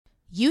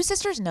You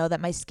sisters know that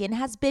my skin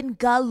has been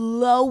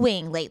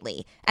glowing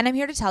lately, and I'm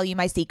here to tell you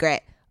my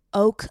secret.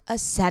 Oak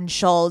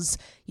Essentials.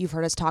 You've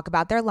heard us talk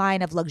about their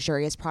line of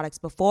luxurious products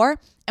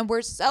before, and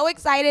we're so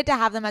excited to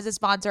have them as a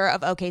sponsor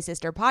of OK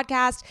Sister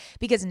Podcast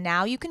because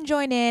now you can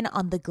join in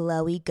on the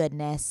glowy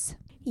goodness.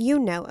 You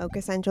know Oak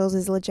Essentials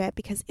is legit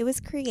because it was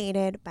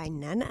created by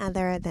none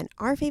other than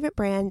our favorite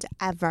brand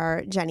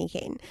ever, Jenny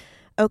Kane.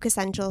 Oak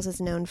Essentials is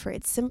known for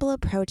its simple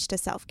approach to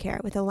self-care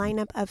with a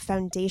lineup of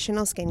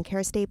foundational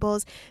skincare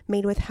staples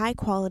made with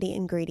high-quality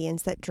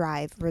ingredients that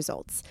drive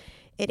results.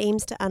 It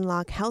aims to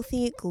unlock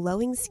healthy,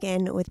 glowing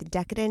skin with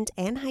decadent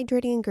and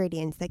hydrating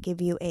ingredients that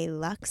give you a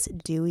luxe,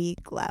 dewy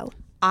glow.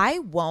 I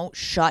won't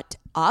shut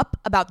up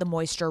about the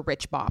Moisture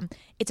Rich Balm.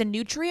 It's a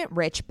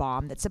nutrient-rich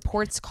balm that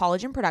supports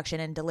collagen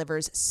production and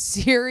delivers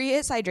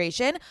serious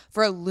hydration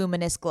for a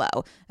luminous glow.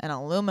 And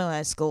a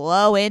luminous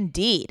glow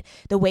indeed.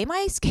 The way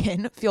my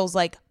skin feels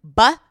like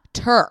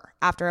butter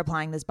after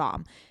applying this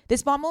balm.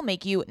 This balm will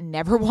make you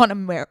never want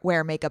to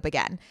wear makeup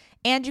again.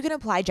 And you can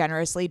apply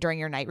generously during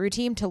your night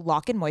routine to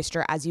lock in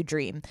moisture as you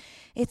dream.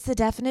 It's the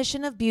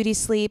definition of beauty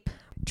sleep.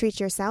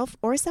 Treat yourself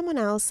or someone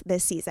else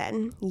this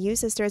season. You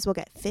sisters will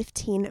get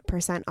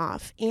 15%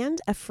 off and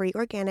a free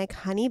organic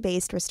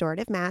honey-based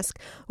restorative mask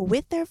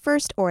with their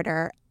first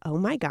order. Oh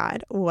my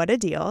God, what a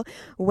deal.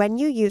 When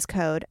you use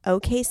code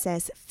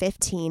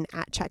OKSIS15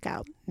 at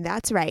checkout.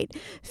 That's right,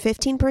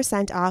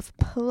 15% off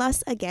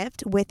plus a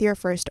gift with your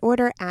first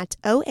order at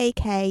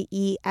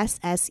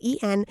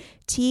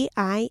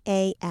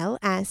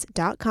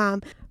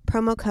OAKESSENTIALS.com.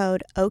 Promo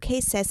code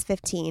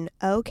OKSIS15,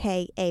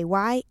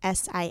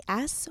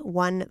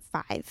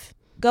 OKAYSIS15.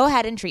 Go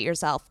ahead and treat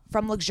yourself.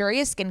 From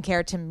luxurious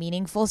skincare to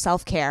meaningful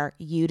self-care,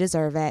 you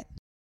deserve it.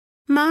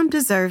 Mom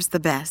deserves the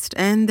best,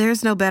 and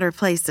there's no better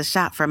place to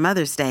shop for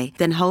Mother's Day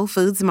than Whole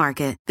Foods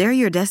Market. They're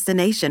your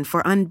destination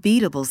for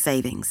unbeatable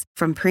savings,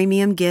 from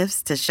premium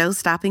gifts to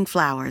show-stopping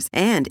flowers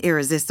and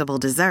irresistible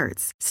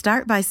desserts.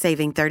 Start by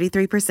saving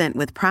 33%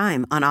 with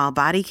Prime on all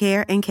body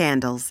care and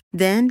candles.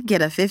 Then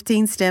get a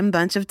 15-stem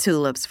bunch of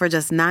tulips for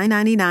just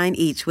 $9.99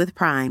 each with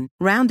Prime.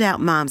 Round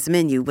out Mom's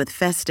menu with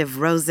festive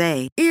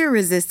rosé,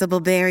 irresistible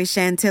berry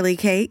chantilly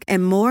cake,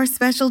 and more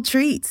special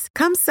treats.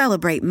 Come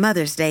celebrate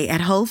Mother's Day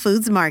at Whole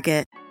Foods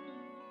Market.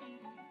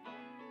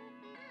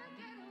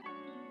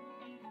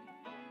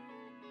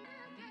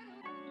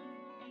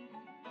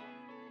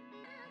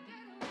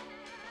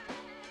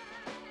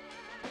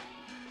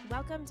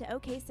 Welcome to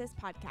OK Sis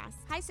Podcast.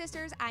 Hi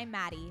sisters, I'm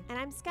Maddie. And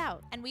I'm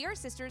Scout. And we are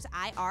Sisters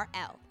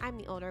IRL. I'm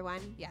the older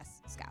one.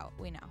 Yes, Scout,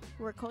 we know.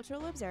 We're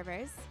cultural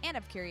observers. And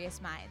of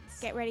curious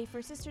minds. Get ready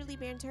for sisterly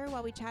banter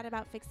while we chat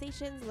about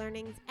fixations,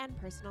 learnings, and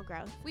personal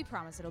growth. We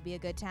promise it'll be a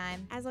good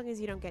time. As long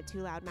as you don't get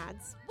too loud,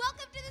 Mads.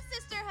 Welcome to the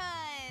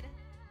sisterhood!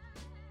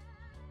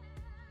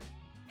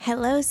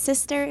 Hello,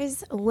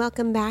 sisters.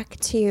 Welcome back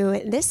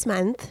to this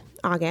month,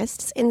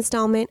 August's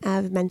installment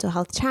of Mental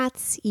Health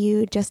Chats.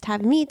 You just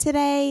have me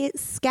today,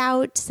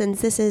 Scout,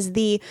 since this is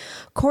the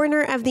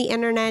corner of the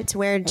internet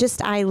where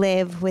just I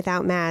live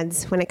without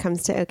Mads when it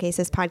comes to OK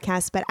Sis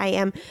Podcast. But I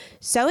am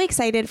so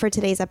excited for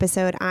today's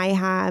episode. I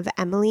have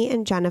Emily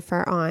and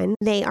Jennifer on.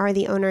 They are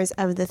the owners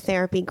of the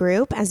therapy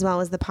group, as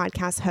well as the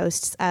podcast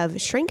hosts of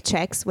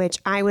ShrinkChicks, which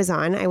I was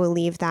on. I will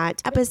leave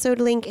that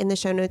episode link in the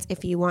show notes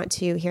if you want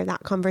to hear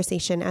that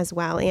conversation as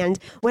well. And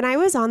when I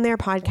was on their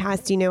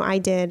podcast, you know, I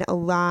did a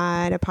lot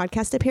of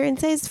podcast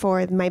appearances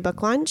for my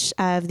book launch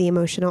of The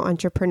Emotional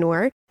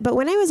Entrepreneur. But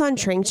when I was on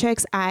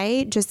ShrinkChicks,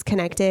 I just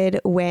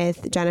connected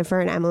with Jennifer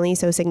and Emily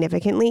so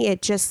significantly.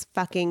 It just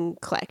fucking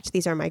clicked.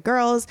 These are my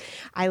girls.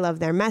 I love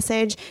their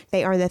message.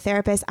 They are the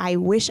therapists I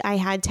wish I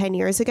had 10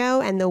 years ago,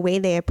 and the way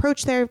they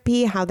approach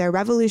therapy, how they're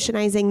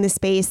revolutionizing the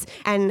space.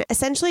 And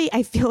essentially,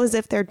 I feel as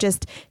if they're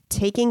just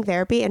taking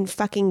therapy and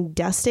fucking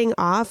dusting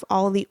off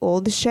all the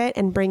old shit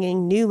and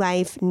bringing new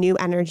life, new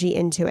energy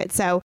into it.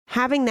 So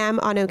having them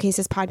on OK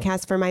Sis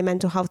Podcast for my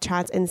mental health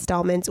chats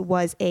installments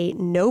was a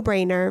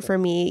no-brainer for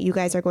me. You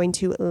guys are going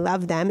to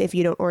love them if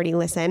you don't already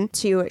listen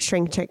to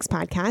ShrinkChicks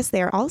podcast.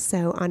 They're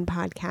also on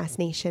Podcast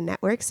Nation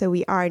Network, so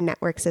we are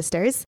network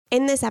sisters.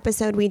 In this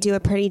episode, we do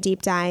a pretty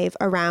deep dive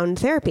around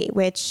therapy,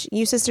 which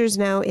you sisters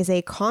know is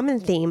a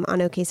common theme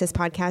on OK Sis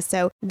Podcast.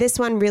 So this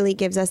one really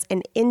gives us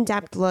an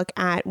in-depth look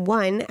at,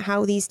 one,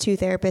 how these two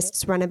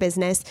therapists run a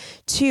business,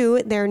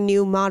 two, their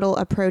new model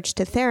approach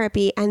to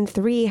therapy, and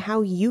three,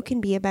 how you can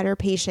be a better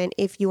patient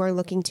if you are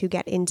looking to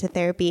get into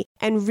therapy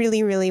and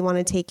really, really want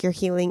to take your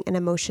healing and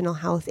emotional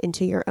health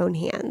into your own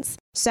hands.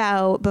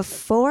 So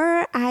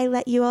before I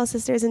let you all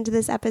sisters into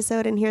this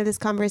episode and hear this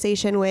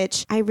conversation,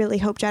 which I really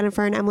hope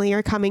Jennifer and Emily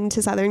are coming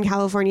to Southern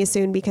California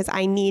soon because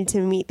I need to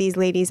meet these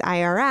ladies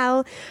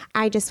IRL,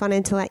 I just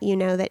wanted to let you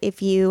know that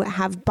if you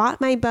have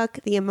bought my book,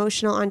 The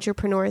Emotional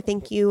Entrepreneur,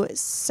 thank you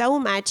so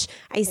much.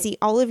 I see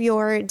all of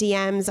your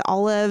DMs,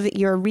 all of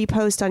your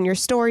reposts on your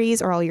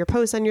stories, or all your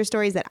posts on your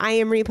stories that I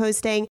am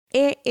reposting. healing.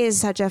 It is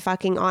such a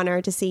fucking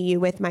honor to see you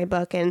with my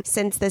book. And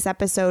since this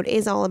episode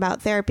is all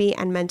about therapy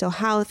and mental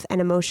health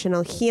and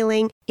emotional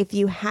healing, if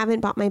you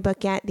haven't bought my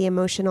book yet, The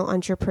Emotional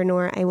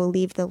Entrepreneur, I will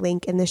leave the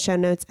link in the show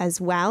notes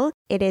as well.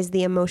 It is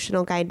the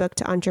emotional guidebook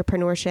to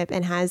entrepreneurship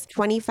and has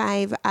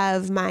 25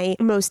 of my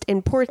most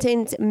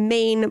important,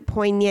 main,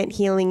 poignant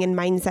healing and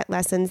mindset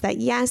lessons that,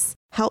 yes,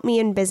 help me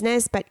in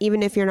business, but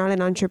even if you're not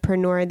an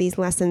entrepreneur, these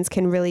lessons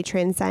can really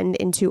transcend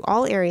into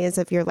all areas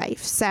of your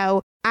life.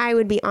 So I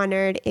would be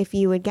honored if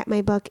you would get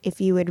my book, if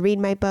you would read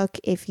my book,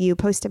 if you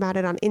post about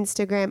it on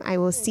Instagram. I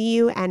will see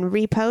you and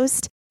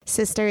repost.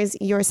 Sisters,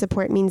 your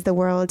support means the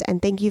world,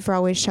 and thank you for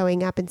always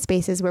showing up in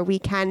spaces where we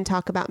can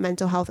talk about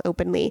mental health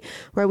openly,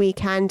 where we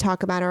can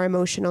talk about our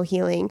emotional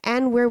healing,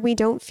 and where we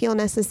don't feel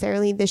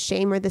necessarily the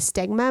shame or the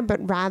stigma,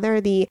 but rather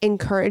the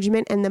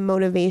encouragement and the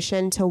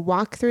motivation to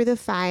walk through the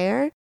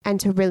fire and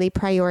to really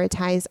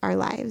prioritize our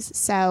lives.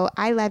 So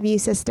I love you,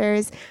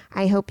 sisters.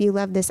 I hope you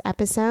love this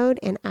episode,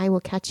 and I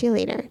will catch you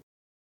later.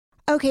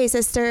 Okay,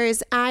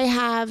 sisters, I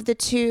have the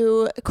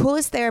two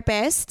coolest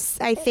therapists.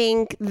 I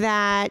think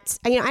that,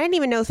 I didn't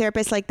even know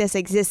therapists like this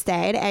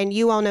existed. And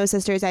you all know,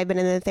 sisters, I've been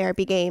in the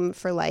therapy game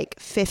for like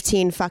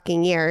 15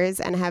 fucking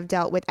years and have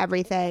dealt with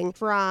everything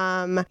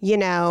from,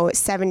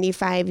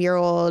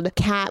 75-year-old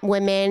cat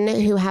women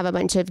who have a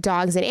bunch of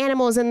dogs and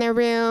animals in their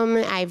room.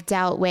 I've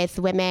dealt with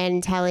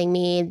therapists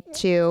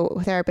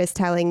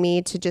telling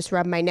me to just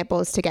rub my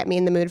nipples to get me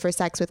in the mood for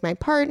sex with my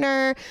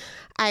partner.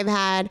 I've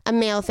had a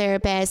male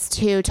therapist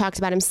who talked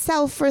about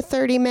himself for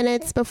 30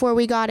 minutes before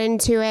we got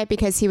into it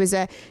because he was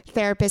a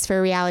therapist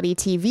for reality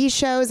TV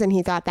shows and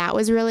he thought that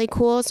was really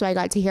cool. So I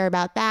got to hear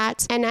about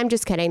that. And I'm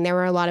just kidding. There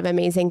were a lot of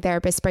amazing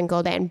therapists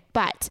sprinkled in.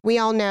 But we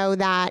all know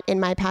that in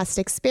my past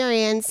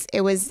experience,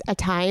 it was a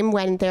time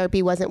when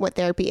therapy wasn't what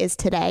therapy is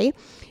today.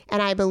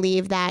 And I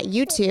believe that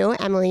you two,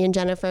 Emily and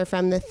Jennifer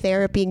from the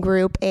therapy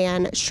group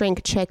and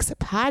ShrinkChicks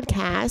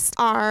podcast,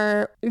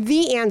 are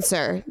the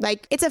answer.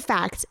 Like, it's a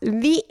fact,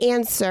 the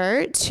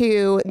answer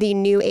to the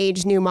new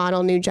age, new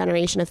model, new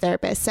generation of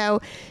therapists.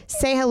 So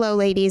say hello,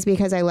 ladies,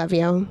 because I love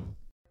you.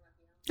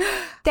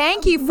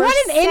 Thank you for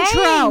saying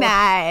intro.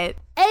 That.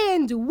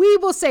 And we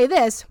will say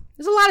this.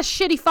 There's a lot of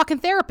shitty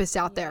fucking therapists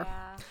out there.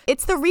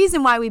 It's the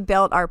reason why we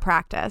built our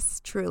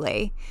practice,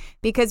 truly,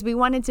 because we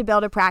wanted to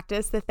build a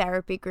practice, the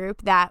therapy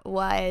group, that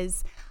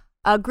was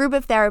a group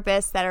of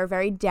therapists that are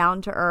very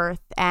down to earth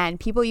and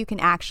people you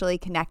can actually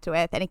connect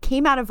with. And it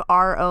came out of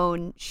our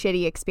own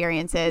shitty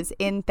experiences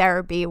in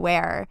therapy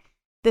where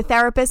the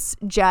therapists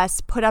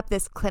just put up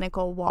this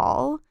clinical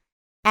wall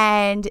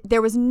and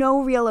there was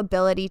no real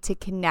ability to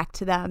connect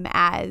to them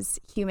as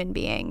human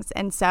beings.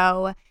 And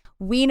so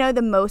we know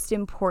the most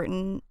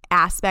important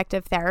aspect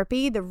of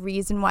therapy, the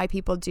reason why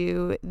people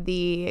do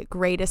the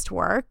greatest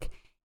work,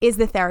 is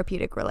the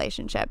therapeutic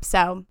relationship.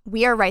 So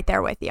we are right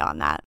there with you on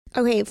that.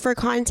 Okay, for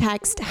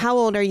context, how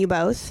old are you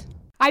both?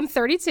 I'm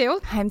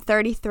 32. I'm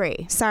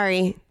 33.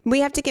 Sorry, we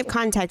have to give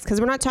context because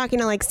we're not talking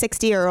to like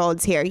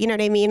 60-year-olds here. You know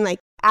what I mean? Like,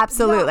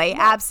 absolutely,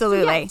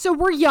 absolutely. So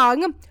we're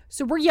young.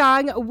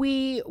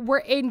 We were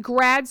in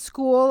grad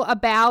school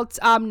about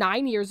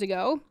 9 years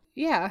ago.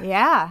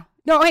 Yeah.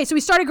 No, okay, so we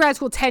started grad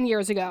school 10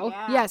 years ago.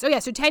 Yeah.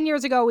 So 10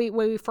 years ago,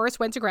 we first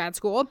went to grad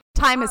school.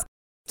 Time is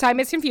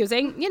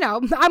confusing.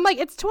 I'm like,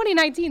 it's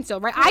 2019 still,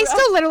 right? I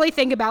still literally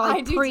think about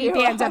like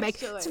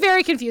pre-pandemic. It's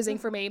very confusing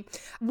for me.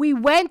 We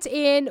went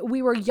in,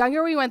 we were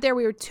younger, we went there.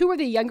 We were two of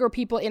the younger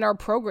people in our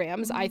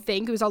programs, I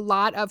think. It was a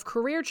lot of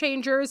career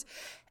changers.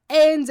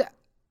 And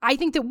I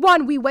think that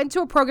we went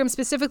to a program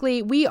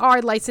specifically, we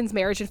are licensed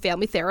marriage and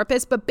family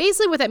therapists, but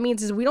basically what that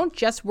means is we don't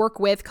just work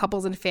with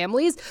couples and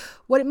families.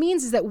 What it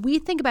means is that we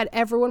think about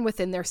everyone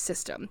within their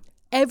system.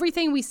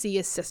 Everything we see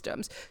is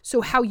systems.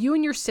 So how you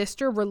and your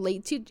sister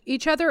relate to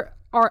each other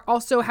are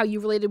also how you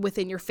related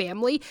within your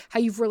family, how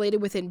you've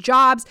related within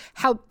jobs,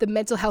 how the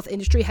mental health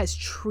industry has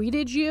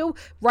treated you,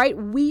 right?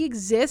 We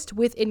exist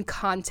within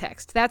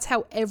context. That's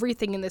how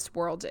everything in this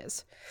world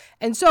is.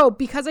 And so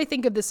because I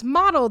think of this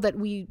model that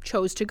we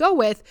chose to go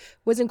with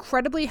was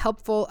incredibly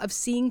helpful of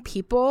seeing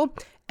people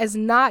as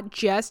not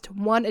just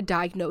a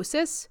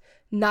diagnosis,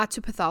 not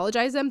to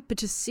pathologize them, but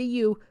to see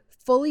you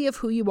fully of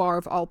who you are,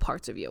 of all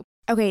parts of you.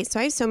 Okay, so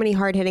I have so many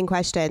hard-hitting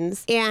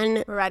questions.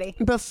 And we're ready.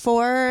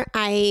 Before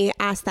I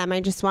ask them, I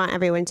just want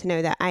everyone to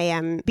know that I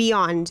am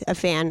beyond a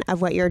fan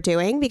of what you're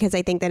doing because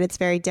I think that it's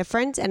very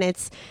different and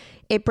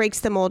it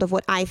breaks the mold of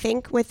what I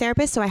think with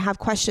therapists. So I have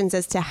questions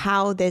as to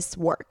how this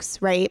works,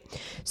 right?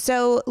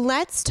 So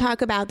let's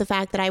talk about the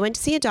fact that I went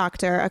to see a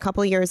doctor a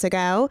couple years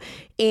ago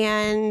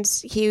and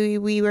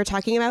we were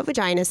talking about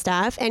vagina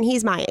stuff and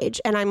he's my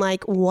age. And I'm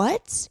like,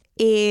 what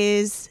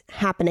is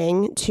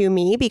happening to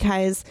me?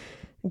 Because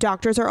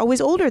Doctors are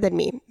always older than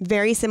me,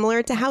 very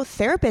similar to how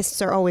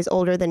therapists are always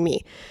older than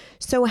me.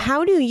 So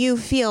how do you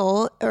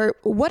feel, or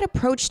what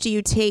approach do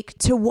you take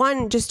to,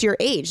 one, just your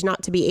age,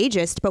 not to be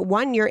ageist, but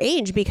one, your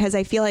age? Because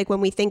I feel like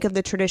when we think of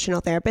the traditional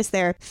therapist,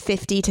 they're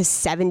 50 to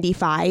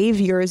 75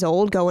 years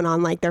old, going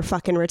on like their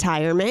fucking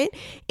retirement.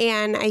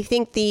 And I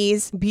think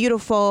these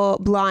beautiful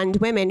blonde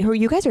women, who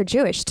you guys are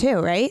Jewish too,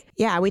 right?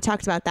 Yeah, we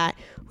talked about that,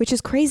 which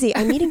is crazy.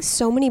 I'm meeting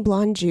so many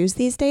blonde Jews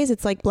these days.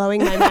 It's like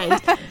blowing my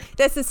mind.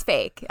 This is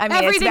fake. I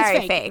mean, it's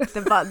very fake.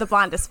 The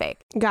blonde is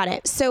fake. Got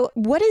it. So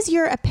what is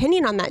your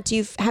opinion on that?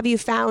 Have you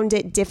found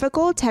it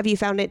difficult? Have you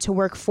found it to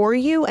work for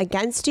you,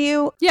 against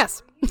you?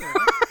 Yes.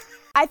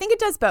 I think it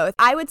does both.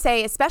 I would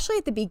say, especially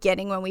at the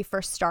beginning when we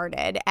first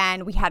started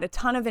and we had a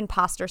ton of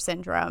imposter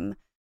syndrome,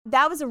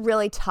 that was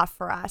really tough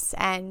for us.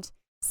 And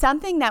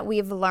something that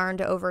we've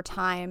learned over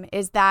time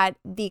is that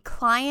the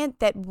client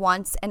that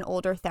wants an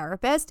older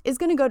therapist is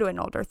going to go to an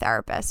older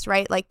therapist,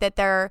 right? Like that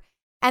there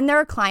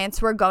are clients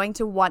who are going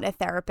to want a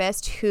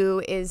therapist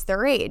who is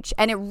their age.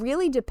 And it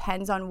really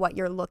depends on what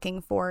you're looking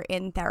for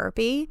in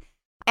therapy.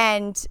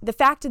 And the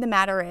fact of the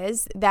matter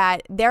is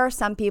that there are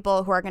some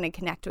people who are going to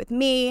connect with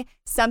me,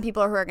 some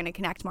people who are going to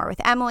connect more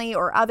with Emily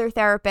or other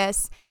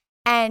therapists.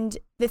 And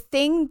the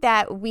thing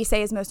that we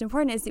say is most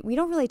important is that we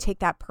don't really take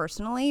that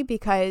personally,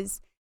 because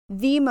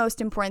the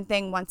most important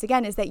thing, once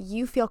again, is that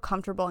you feel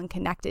comfortable and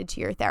connected to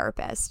your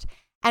therapist.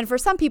 And for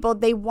some people,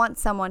 they want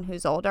someone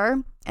who's older,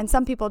 and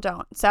some people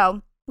don't.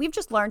 So we've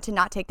just learned to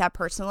not take that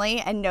personally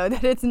and know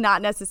that it's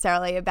not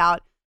necessarily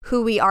about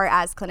who we are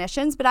as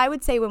clinicians. But I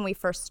would say when we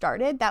first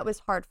started, that was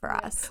hard for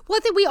us. Well, I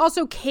think we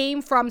also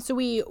came from, so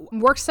we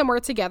worked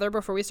somewhere together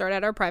before we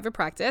started our private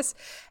practice,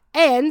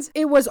 and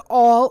it was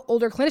all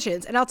older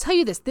clinicians. And I'll tell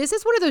you this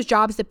is one of those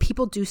jobs that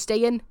people do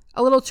stay in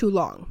a little too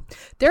long.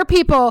 There are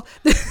people.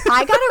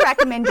 I got a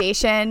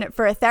recommendation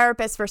for a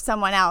therapist for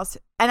someone else,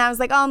 and I was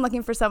like, oh, I'm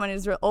looking for someone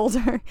who's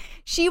older.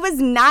 She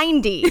was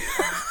 90.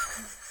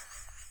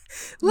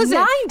 Listen,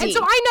 90. And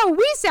so I know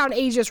we sound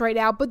ageist right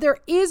now, but there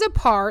is a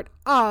part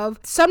of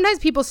sometimes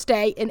people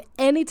stay in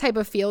any type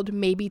of field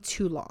maybe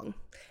too long.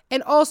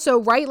 And also,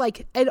 right,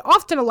 like, and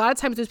often a lot of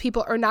times those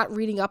people are not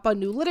reading up on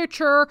new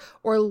literature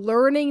or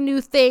learning new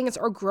things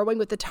or growing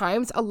with the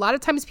times. A lot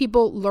of times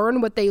people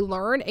learn what they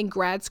learn in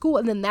grad school,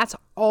 and then that's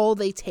all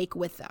they take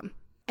with them.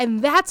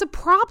 And that's a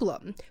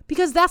problem,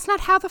 because that's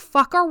not how the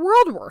fuck our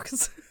world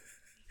works.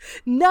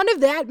 None of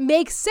that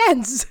makes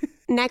sense.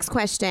 Next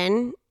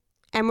question.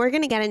 And we're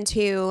going to get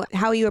into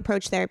how you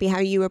approach therapy, how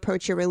you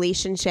approach your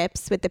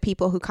relationships with the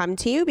people who come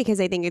to you, because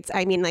I think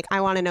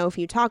I want to know if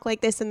you talk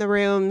like this in the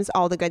rooms,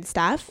 all the good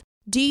stuff.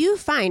 Do you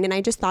find, and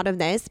I just thought of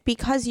this,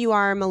 because you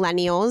are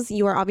millennials,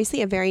 you are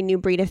obviously a very new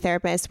breed of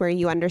therapist where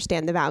you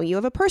understand the value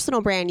of a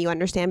personal brand. You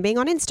understand being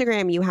on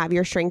Instagram. You have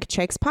your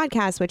ShrinkChicks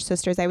podcast, which,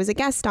 sisters, I was a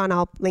guest on.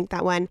 I'll link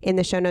that one in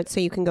the show notes so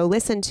you can go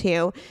listen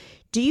to.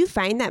 Do you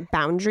find that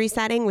boundary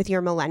setting with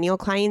your millennial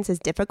clients is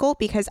difficult?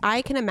 Because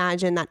I can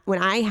imagine that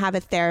when I have a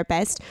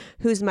therapist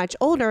who's much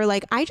older,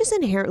 like, I just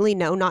inherently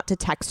know not to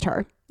text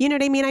her. You know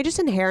what I mean? I just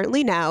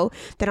inherently know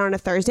that on a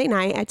Thursday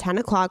night at 10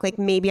 o'clock, like,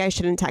 maybe I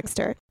shouldn't text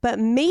her. But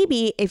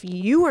maybe if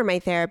you were my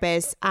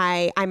therapist,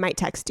 I might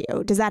text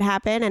you. Does that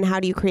happen? And how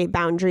do you create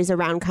boundaries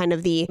around kind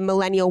of the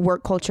millennial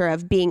work culture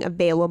of being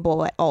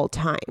available at all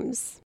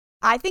times?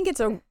 I think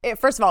it's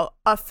first of all,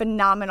 a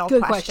phenomenal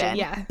question.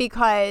 Yeah.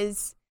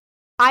 Because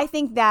I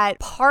think that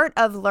part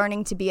of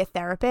learning to be a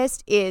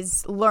therapist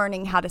is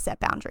learning how to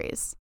set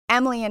boundaries.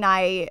 Emily and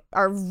I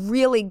are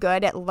really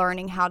good at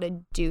learning how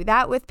to do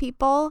that with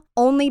people,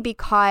 only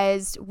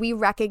because we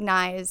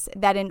recognize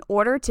that in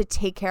order to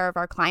take care of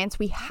our clients,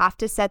 we have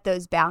to set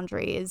those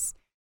boundaries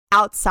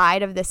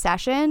outside of the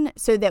session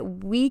so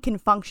that we can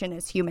function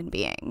as human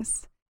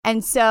beings.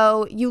 And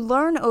so you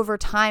learn over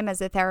time as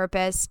a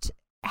therapist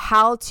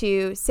how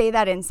to say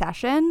that in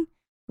session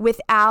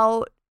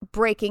without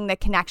breaking the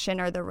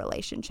connection or the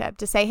relationship,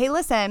 to say, hey,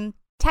 listen,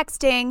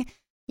 texting,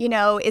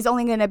 is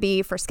only going to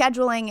be for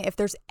scheduling. If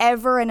there's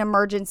ever an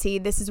emergency,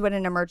 this is what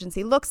an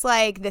emergency looks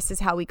like. This is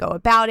how we go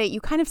about it.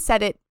 You kind of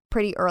set it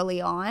pretty early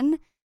on.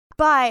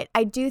 But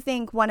I do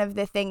think one of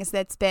the things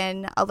that's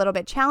been a little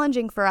bit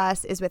challenging for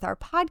us is with our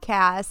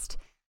podcast,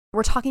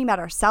 we're talking about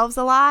ourselves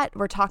a lot.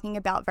 We're talking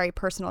about very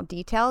personal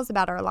details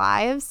about our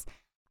lives.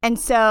 And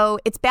so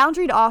it's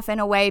boundaried off in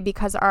a way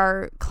because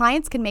our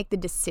clients can make the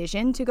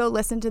decision to go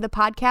listen to the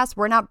podcast.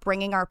 We're not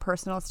bringing our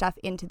personal stuff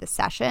into the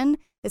session.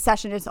 The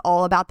session is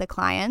all about the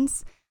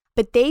clients,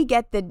 but they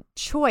get the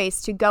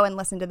choice to go and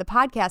listen to the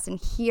podcast and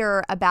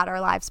hear about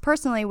our lives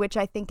personally, which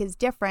I think is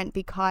different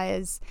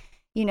because,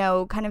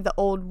 kind of the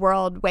old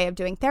world way of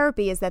doing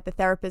therapy is that the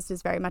therapist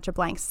is very much a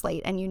blank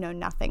slate and you know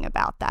nothing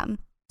about them.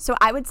 So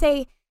I would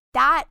say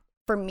that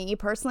for me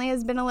personally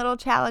has been a little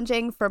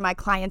challenging for my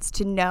clients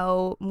to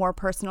know more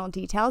personal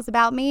details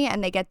about me,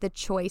 and they get the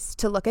choice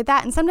to look at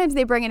that. And sometimes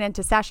they bring it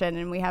into session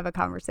and we have a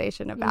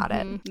conversation about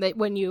it.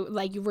 When you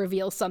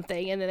reveal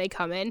something and then they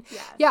come in.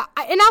 Yes. Yeah.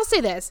 And I'll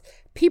say this,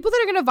 people that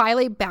are going to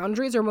violate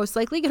boundaries are most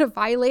likely going to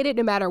violate it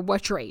no matter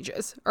what your age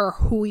is or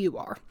who you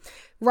are.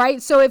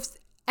 Right. So if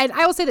And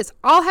I will say this,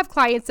 I'll have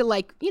clients that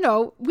like, we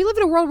live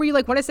in a world where you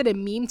like want to send a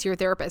meme to your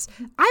therapist.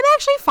 I'm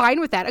actually fine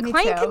with that. A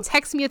client can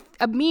text me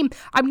a meme.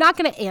 I'm not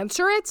going to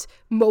answer it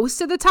most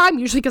of the time,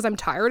 usually because I'm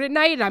tired at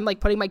night and I'm like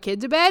putting my kid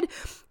to bed.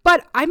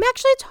 But I'm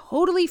actually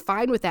totally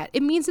fine with that.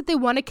 It means that they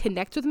want to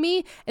connect with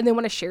me and they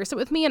want to share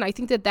something with me. And I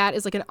think that that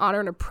is like an honor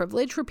and a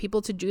privilege for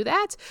people to do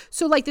that.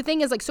 So like the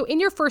thing is like, so in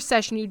your first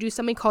session, you do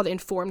something called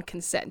informed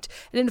consent.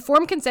 And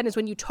informed consent is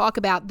when you talk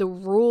about the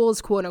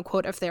rules, quote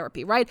unquote, of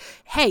therapy, right?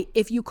 Hey,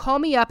 if you call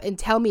me up and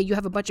tell me you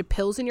have a bunch of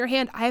pills in your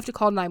hand, I have to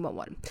call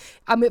 911.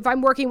 If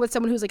I'm working with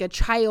someone who's like a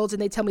child and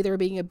they tell me they're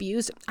being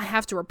abused, I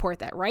have to report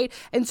that, right?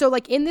 And so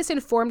like in this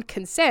informed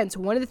consent,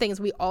 one of the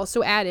things we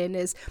also add in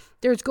is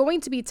there's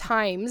going to be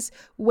times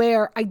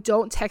where I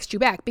don't text you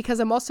back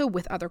because I'm also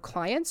with other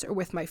clients or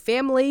with my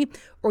family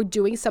or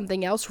doing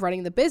something else,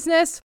 running the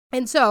business.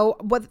 And so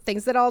what the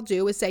things that I'll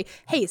do is say,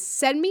 hey,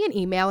 send me an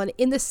email. And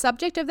in the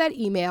subject of that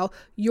email,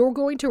 you're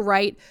going to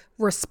write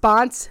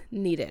response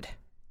needed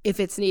if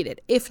it's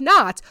needed. If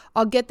not,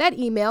 I'll get that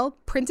email,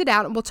 print it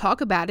out, and we'll talk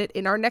about it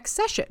in our next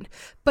session.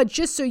 But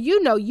just so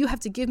you know, you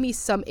have to give me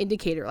some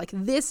indicator. Like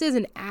this is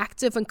an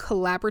active and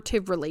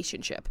collaborative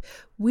relationship.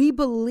 We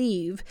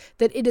believe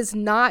that it is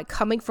not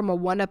coming from a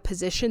one-up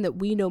position that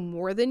we know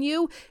more than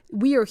you.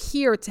 We are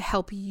here to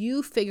help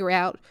you figure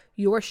out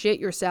your shit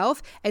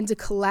yourself and to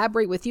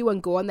collaborate with you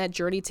and go on that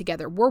journey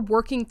together. We're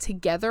working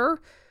together.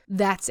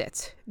 That's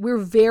it. We're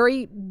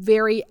very,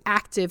 very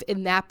active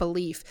in that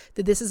belief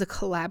that this is a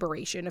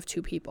collaboration of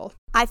two people.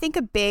 I think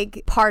a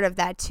big part of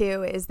that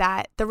too is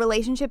that the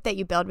relationship that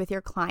you build with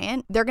your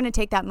client, they're going to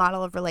take that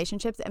model of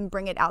relationships and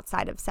bring it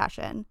outside of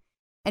session.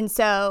 And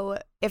so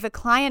if a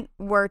client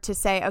were to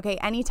say, okay,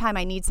 anytime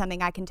I need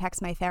something, I can text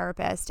my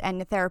therapist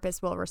and the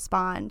therapist will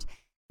respond,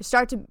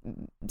 start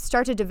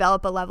to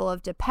develop a level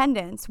of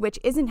dependence, which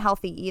isn't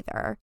healthy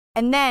either.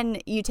 And then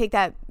you take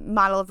that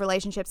model of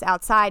relationships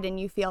outside and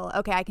you feel,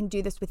 okay, I can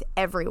do this with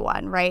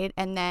everyone, right?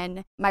 And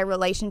then my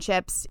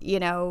relationships,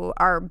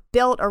 are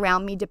built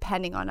around me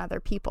depending on other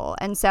people.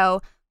 And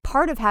so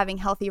part of having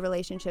healthy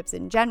relationships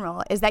in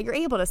general is that you're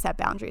able to set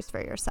boundaries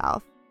for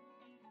yourself.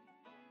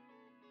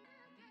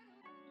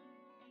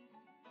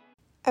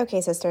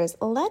 Okay, sisters,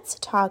 let's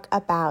talk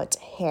about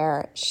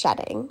hair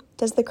shedding.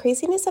 Does the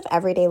craziness of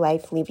everyday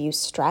life leave you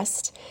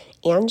stressed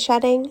and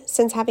shedding?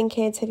 Since having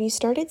kids, have you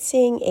started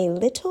seeing a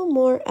little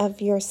more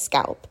of your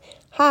scalp?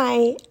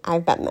 Hi,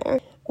 I've been there.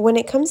 When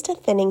it comes to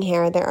thinning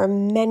hair, there are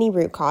many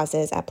root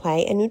causes at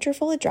play, and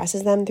Nutrafol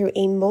addresses them through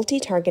a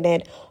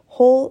multi-targeted,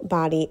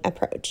 whole-body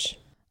approach.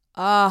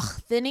 Ugh,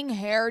 thinning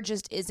hair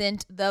just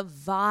isn't the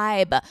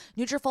vibe.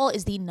 Nutrafol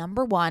is the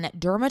 #1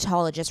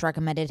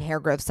 dermatologist-recommended hair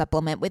growth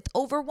supplement with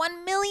over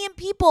 1 million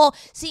people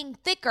seeing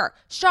thicker,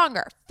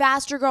 stronger,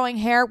 faster-growing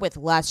hair with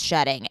less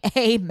shedding.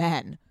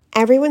 Amen.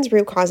 Everyone's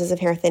root causes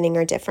of hair thinning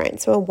are different,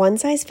 so a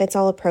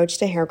one-size-fits-all approach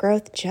to hair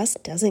growth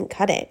just doesn't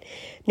cut it.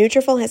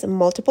 Nutrafol has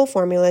multiple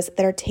formulas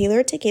that are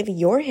tailored to give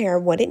your hair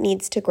what it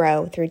needs to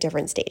grow through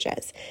different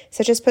stages,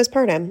 such as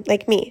postpartum,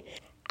 like me.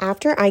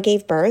 After I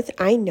gave birth,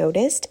 I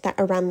noticed that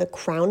around the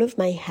crown of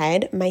my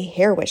head, my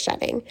hair was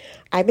shedding.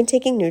 I've been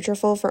taking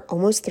Nutrafol for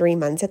almost 3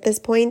 months at this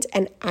point,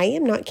 and I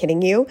am not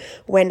kidding you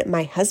when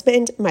my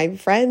husband, my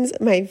friends,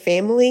 my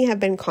family have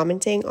been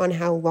commenting on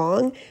how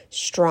long,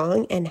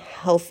 strong, and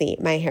healthy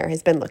my hair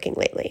has been looking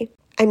lately.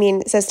 I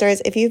mean,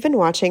 sisters, if you've been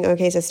watching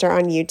OK Sister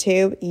on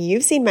YouTube,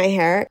 you've seen my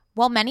hair.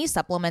 While many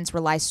supplements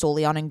rely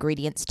solely on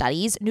ingredient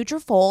studies,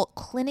 Nutrafol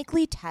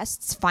clinically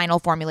tests final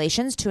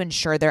formulations to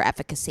ensure their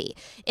efficacy.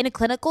 In a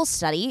clinical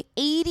study,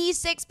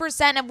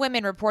 86% of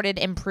women reported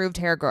improved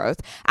hair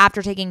growth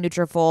after taking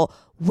Nutrafol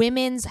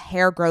women's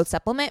hair growth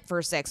supplement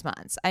for 6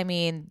 months. I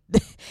mean,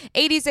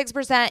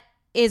 86%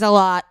 is a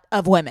lot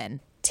of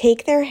women.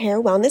 Take their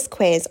hair wellness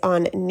quiz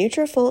on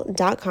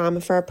Nutrafol.com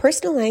for a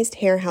personalized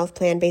hair health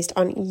plan based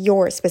on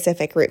your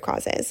specific root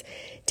causes.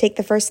 Take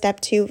the first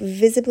step to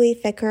visibly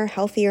thicker,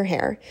 healthier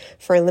hair.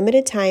 For a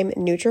limited time,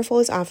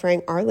 Nutrafol is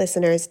offering our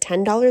listeners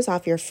 $10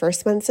 off your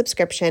first month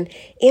subscription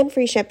and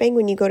free shipping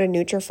when you go to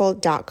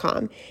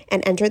Nutrafol.com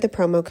and enter the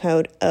promo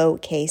code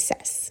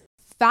OKSIS.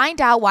 Find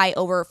out why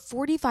over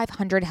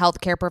 4,500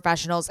 healthcare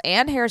professionals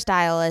and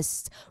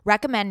hairstylists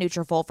recommend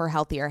Nutrafol for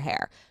healthier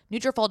hair.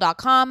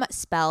 Nutrafol.com,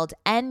 spelled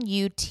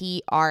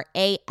Nutrafol.com,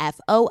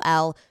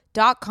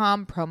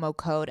 promo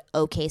code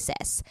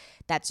OKSIS.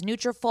 That's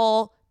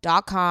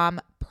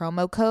Nutrafol.com,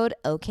 promo code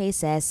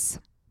OKSIS.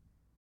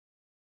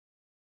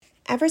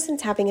 Ever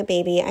since having a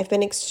baby, I've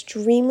been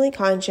extremely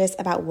conscious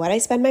about what I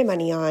spend my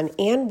money on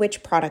and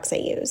which products I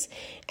use.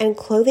 And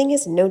clothing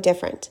is no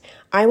different.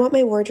 I want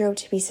my wardrobe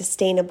to be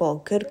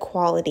sustainable, good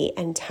quality,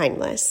 and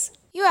timeless.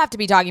 You have to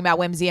be talking about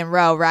Whimsy &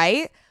 Row,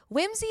 right?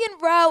 Whimsy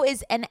 & Row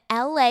is an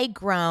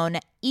LA-grown,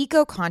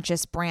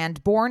 eco-conscious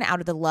brand born out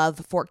of the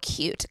love for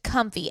cute,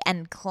 comfy,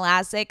 and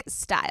classic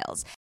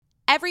styles.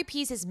 Every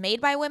piece is made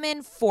by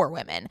women for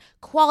women.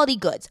 Quality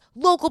goods,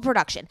 local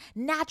production,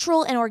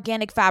 natural and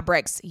organic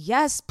fabrics.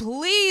 Yes,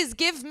 please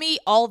give me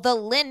all the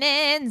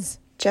linens.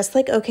 Just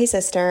like OK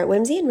Sister,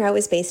 Whimsy and Row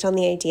is based on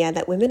the idea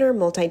that women are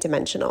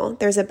multidimensional.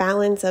 There's a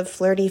balance of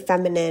flirty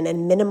feminine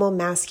and minimal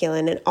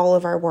masculine in all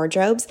of our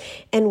wardrobes,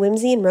 and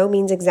Whimsy and Row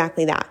means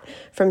exactly that.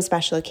 From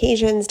special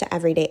occasions to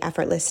everyday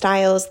effortless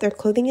styles, their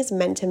clothing is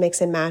meant to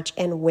mix and match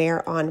and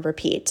wear on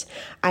repeat.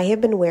 I have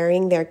been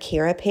wearing their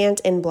Kira pant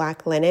in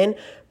black linen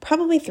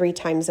probably 3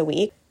 times a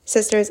week.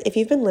 Sisters, if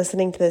you've been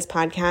listening to this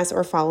podcast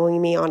or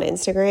following me on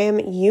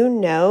Instagram, you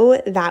know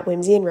that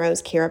Whimsy and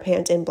Row's Kira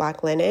pant in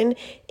black linen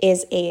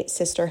is a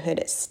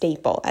sisterhood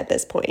staple at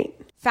this point.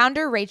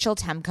 Founder Rachel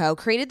Temko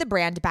created the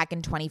brand back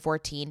in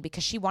 2014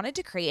 because she wanted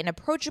to create an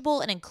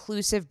approachable and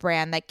inclusive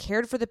brand that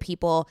cared for the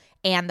people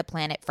and the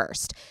planet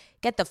first.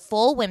 Get the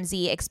full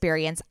Whimsy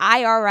experience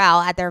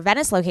IRL at their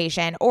Venice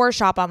location or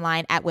shop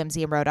online at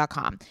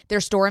whimsyandrow.com.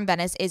 Their store in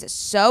Venice is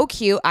so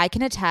cute, I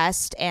can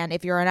attest, and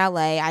if you're in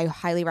LA, I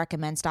highly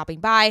recommend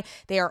stopping by.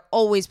 They are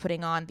always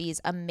putting on these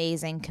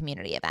amazing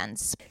community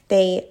events.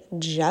 They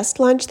just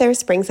launched their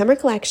spring-summer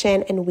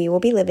collection, and we will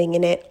be living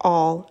in it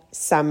all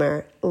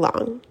summer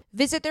long.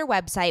 Visit their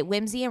website,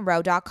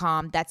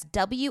 whimsyandrow.com. That's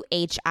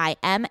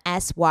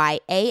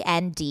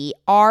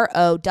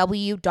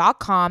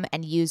WHIMSYANDROW.com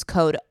and use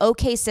code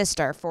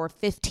OKSister for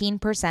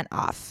 15%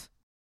 off.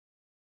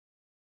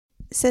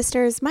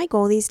 Sisters, my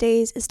goal these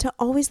days is to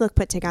always look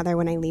put together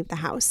when I leave the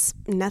house.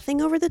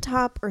 Nothing over the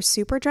top or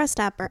super dressed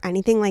up or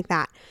anything like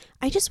that.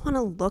 I just want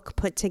to look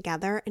put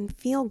together and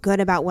feel good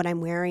about what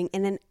I'm wearing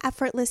in an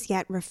effortless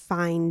yet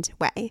refined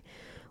way.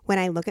 When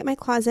I look at my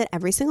closet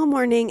every single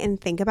morning and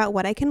think about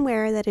what I can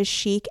wear that is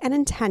chic and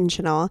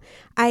intentional,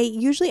 I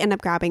usually end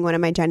up grabbing one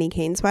of my Jenny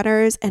Kane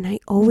sweaters, and I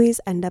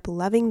always end up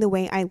loving the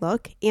way I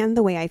look and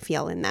the way I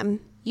feel in them.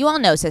 You all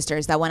know,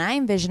 sisters, that when I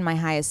envision my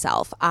highest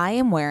self, I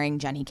am wearing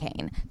Jenny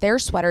Kane. Their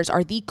sweaters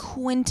are the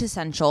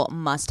quintessential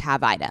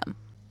must-have item.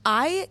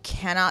 I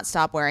cannot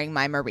stop wearing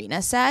my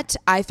Marina set.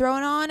 I throw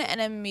it on and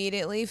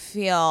immediately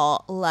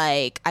feel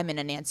like I'm in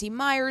a Nancy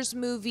Meyers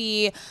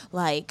movie,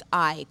 like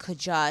I could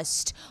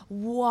just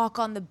walk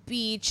on the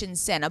beach in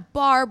Santa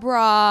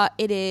Barbara.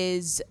 It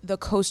is the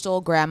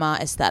coastal grandma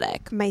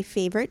aesthetic. My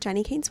favorite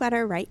Jenny Kane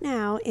sweater right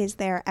now is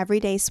their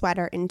everyday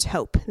sweater in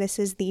taupe. This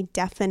is the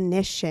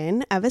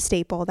definition of a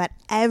staple that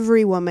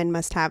every woman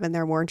must have in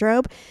their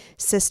wardrobe.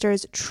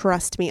 Sisters,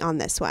 trust me on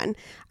this one.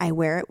 I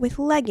wear it with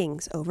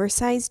leggings,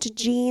 oversized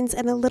jeans,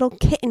 and a little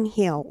kitten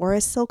heel or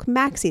a silk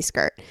maxi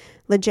skirt.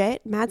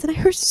 Legit, Mads and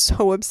I are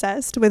so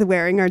obsessed with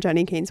wearing our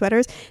Jenny Kane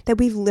sweaters that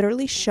we've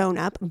literally shown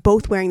up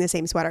both wearing the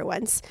same sweater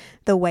once.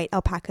 The white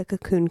alpaca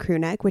cocoon crew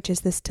neck, which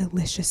is this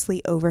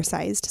deliciously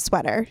oversized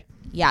sweater.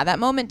 Yeah, that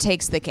moment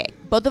takes the cake.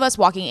 Both of us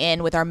walking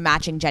in with our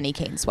matching Jenny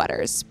Kane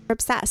sweaters. We're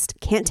obsessed.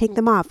 Can't take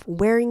them off.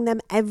 Wearing them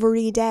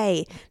every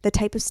day. The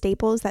type of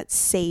staples that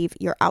save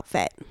your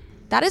outfit.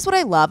 That is what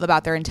I love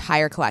about their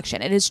entire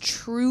collection. It is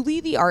truly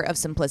the art of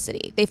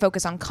simplicity. They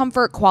focus on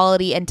comfort,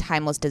 quality, and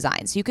timeless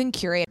designs. You can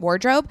curate a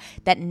wardrobe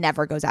that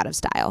never goes out of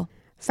style.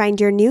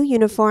 Find your new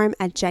uniform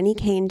at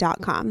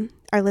jennykane.com.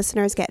 Our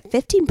listeners get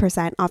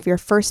 15% off your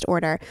first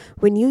order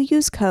when you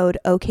use code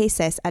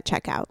OKSIS at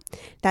checkout.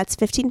 That's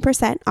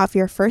 15% off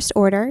your first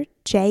order,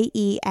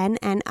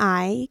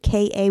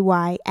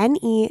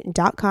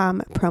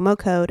 JENNIKAYNE.com, promo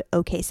code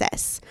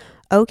OKSIS.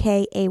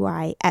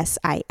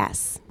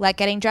 OKAYSIS. Let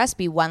getting dressed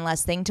be one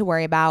less thing to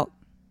worry about.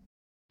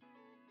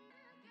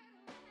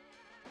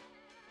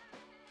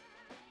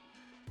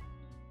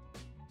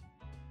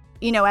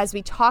 You know, as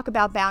we talk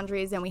about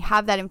boundaries and we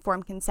have that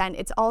informed consent,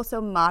 it's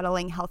also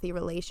modeling healthy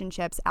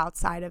relationships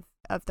outside of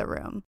the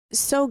room.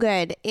 So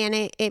good.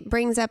 And it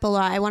brings up a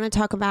lot. I want to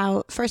talk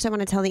about, first I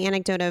want to tell the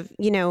anecdote of,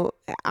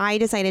 I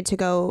decided to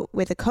go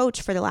with a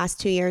coach for the last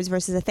 2 years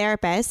versus a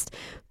therapist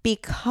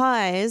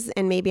because,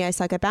 and maybe I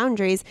suck at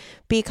boundaries,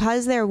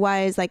 because there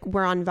was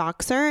we're on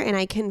Voxer and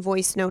I can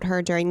voice note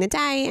her during the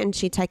day and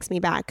she texts me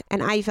back.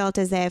 And I felt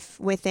as if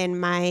within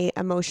my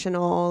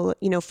emotional,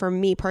 for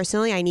me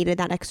personally, I needed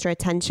that extra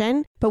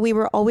attention. But we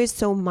were always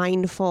so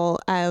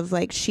mindful of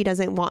she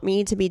doesn't want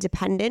me to be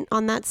dependent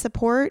on that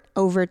support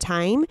over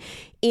time.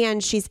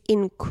 And she's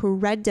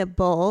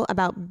incredible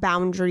about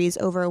boundaries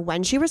over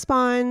when she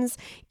responds.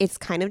 It's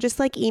kind of just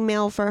like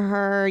email for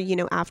her,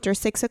 after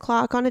 6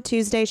 o'clock on a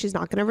Tuesday, she's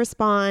not going to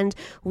respond.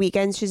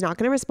 Weekends, she's not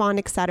going to respond,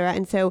 etc.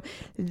 And so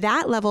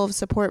that level of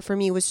support for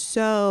me was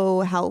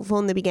so helpful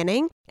in the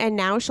beginning. And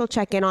now she'll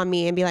check in on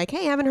me and be like,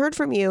 hey, I haven't heard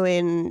from you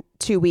in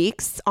 2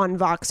 weeks on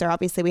Voxer.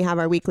 Obviously, we have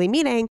our weekly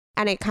meeting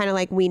and it kind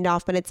of weaned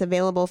off, but it's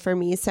available for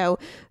me. So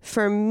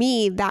for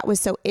me, that was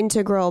so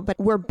integral, but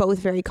we're both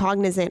very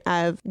cognizant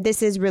of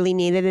this is really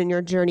needed in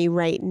your journey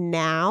right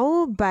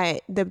now.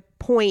 But the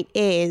point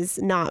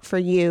is not for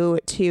you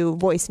to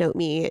voice note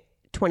me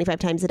 25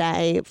 times a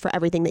day for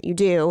everything that you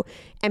do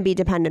and be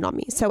dependent on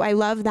me. So I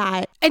love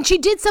that. And she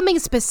did something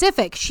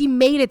specific. She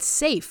made it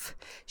safe.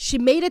 She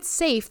made it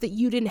safe that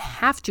you didn't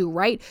have to,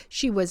 right?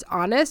 She was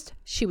honest.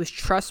 She was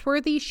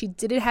trustworthy. She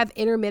didn't have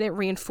intermittent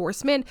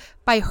reinforcement.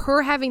 By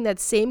her having that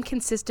same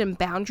consistent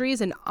boundaries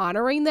and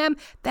honoring them,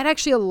 that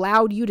actually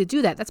allowed you to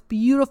do that. That's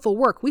beautiful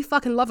work. We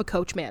fucking love a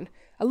coach, man.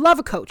 I love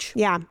a coach.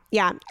 Yeah.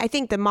 I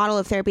think the model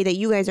of therapy that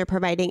you guys are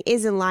providing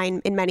is in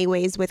line in many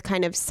ways with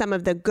kind of some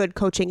of the good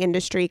coaching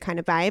industry kind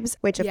of vibes,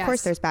 which of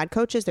course there's bad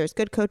coaches, there's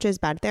good coaches,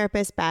 bad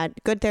therapists,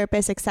 good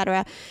therapists,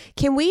 etc.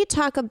 Can we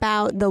talk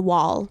about the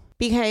wall?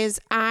 Because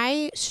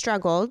I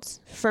struggled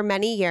for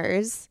many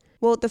years.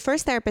 Well, the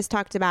first therapist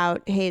talked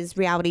about his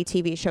reality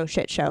TV show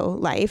shit show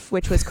life,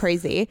 which was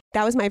crazy.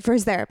 That was my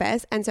first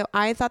therapist. And so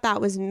I thought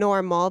that was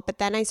normal. But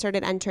then I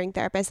started entering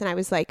therapists and I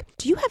was like,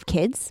 do you have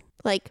kids?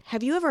 Like,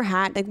 have you ever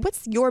had, like,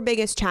 what's your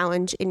biggest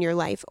challenge in your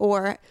life?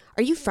 Or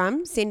are you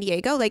from San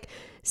Diego? Like,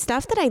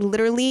 stuff that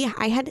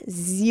I had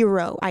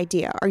zero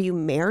idea. Are you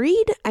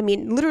married? I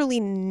mean, literally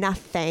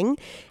nothing.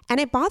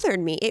 And it bothered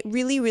me. It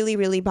really, really,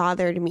 really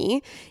bothered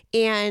me.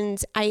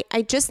 And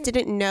I just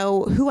didn't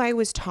know who I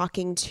was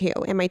talking to.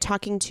 Am I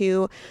talking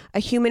to a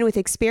human with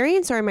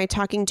experience, or am I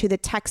talking to the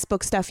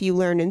textbook stuff you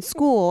learn in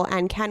school?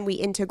 And can we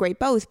integrate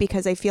both?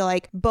 Because I feel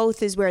like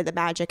both is where the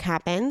magic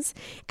happens.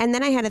 And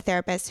then I had a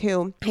therapist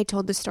who, I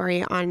told the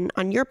story on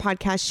your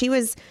podcast.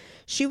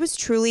 She was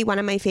truly one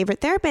of my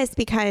favorite therapists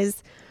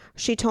because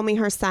she told me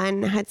her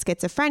son had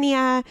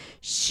schizophrenia.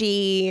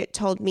 She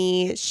told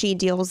me she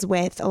deals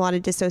with a lot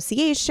of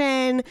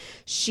dissociation.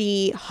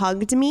 She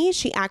hugged me.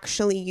 She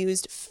actually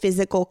used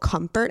physical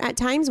comfort at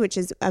times, which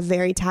is a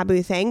very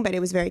taboo thing, but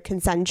it was very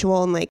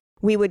consensual. And like,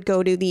 we would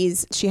go to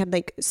these, she had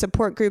like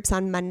support groups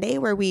on Monday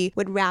where we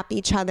would wrap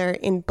each other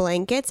in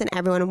blankets and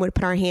everyone would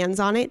put our hands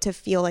on it to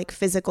feel like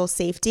physical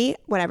safety,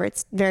 whatever.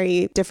 It's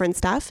very different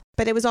stuff,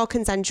 but it was all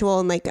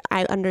consensual and like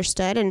I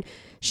understood. And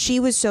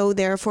she was so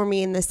there for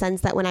me in the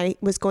sense that when I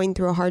was going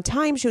through a hard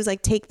time, she was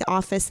like, take the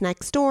office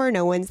next door.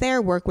 No one's there.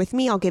 Work with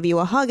me. I'll give you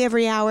a hug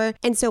every hour.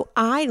 And so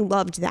I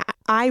loved that.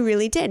 I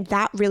really did.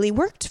 That really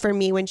worked for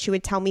me when she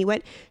would tell me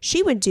what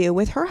she would do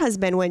with her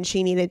husband when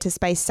she needed to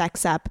spice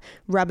sex up,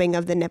 rubbing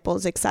of the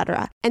nipples,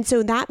 etc. And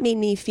so that made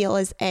me feel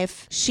as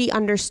if she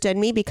understood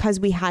me because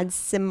we had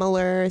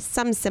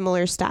some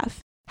similar stuff.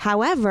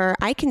 However,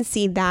 I can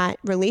see that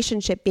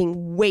relationship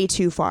being way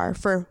too far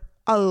for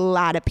a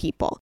lot of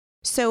people.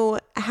 So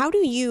how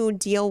do you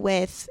deal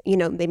with,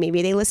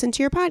 maybe they listen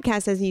to your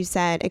podcast, as you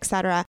said,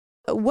 etc.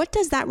 What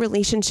does that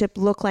relationship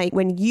look like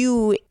when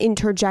you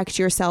interject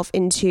yourself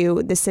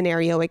into the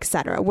scenario,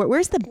 etc.?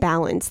 Where's the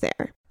balance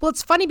there? Well,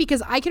 it's funny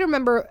because I can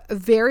remember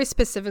very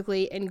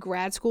specifically in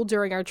grad school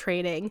during our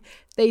training,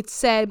 they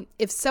said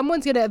if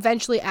someone's going to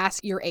eventually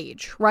ask your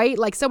age, right?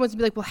 Like someone's going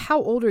to be like, well,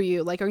 how old are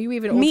you? Like, are you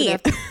even old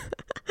enough?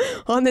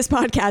 On this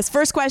podcast,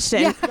 first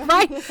question. Yeah,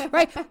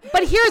 right.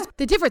 But here's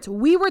the difference.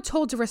 We were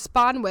told to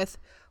respond with,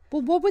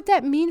 well, what would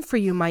that mean for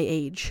you, my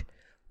age?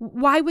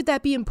 Why would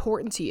that be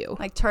important to you?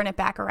 Like turn it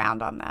back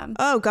around on them.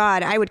 Oh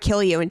God, I would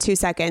kill you in 2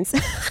 seconds.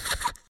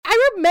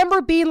 I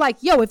remember being like,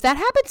 yo, if that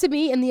happened to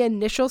me in the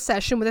initial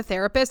session with a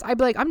therapist, I'd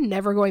be like, I'm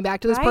never going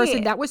back to this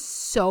person. That was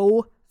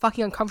so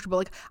fucking uncomfortable.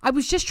 Like, I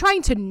was just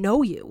trying to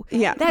know you.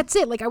 Yeah. That's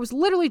it. Like, I was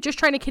literally just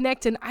trying to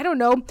connect and, I don't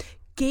know,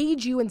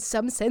 gauge you in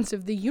some sense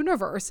of the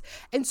universe.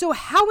 And so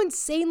how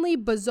insanely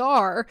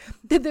bizarre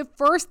that the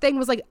first thing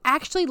was like,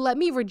 actually, let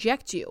me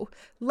reject you.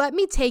 Let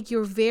me take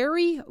your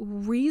very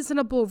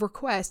reasonable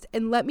request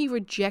and let me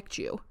reject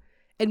you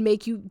and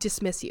make you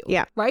dismiss you.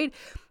 Yeah. Right?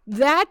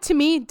 That to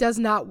me does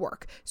not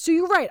work. So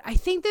you're right. I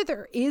think that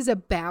there is a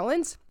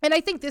balance. And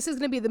I think this is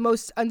going to be the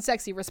most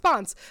unsexy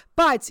response.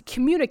 But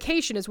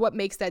communication is what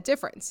makes that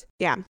difference.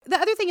 Yeah. The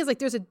other thing is like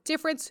there's a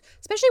difference,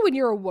 especially when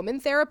you're a woman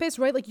therapist,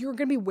 right? Like you're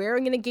going to be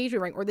wearing an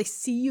engagement ring or they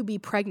see you be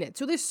pregnant.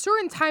 So there's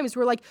certain times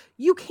where like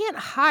you can't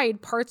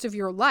hide parts of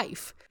your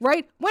life,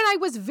 right? When I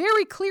was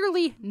very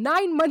clearly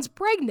 9 months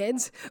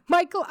pregnant,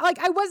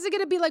 I wasn't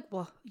going to be like,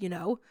 well,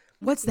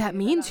 what's that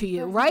mean to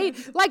you, right?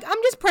 Like,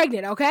 I'm just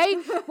pregnant, okay?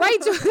 Right?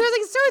 So there's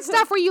like certain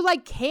stuff where you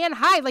like can't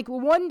hide. Like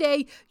one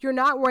day you're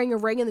not wearing a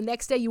ring and the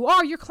next day you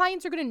are. Your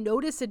clients are going to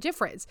notice a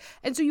difference.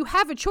 And so you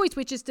have a choice,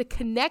 which is to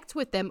connect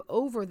with them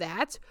over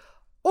that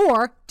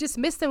or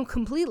dismiss them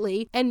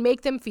completely and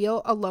make them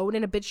feel alone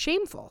and a bit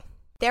shameful.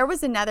 There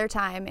was another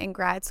time in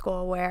grad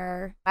school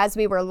where as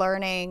we were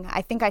learning,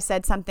 I think I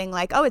said something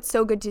like, oh, it's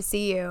so good to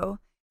see you.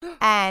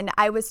 And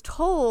I was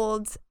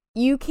told,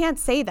 you can't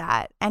say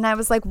that. And I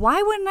was like,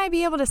 why wouldn't I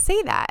be able to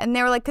say that? And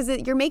they were like, because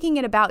you're making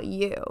it about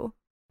you.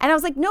 And I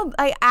was like, no,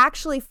 I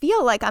actually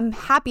feel like I'm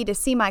happy to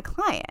see my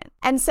client.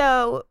 And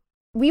so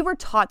we were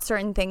taught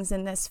certain things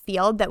in this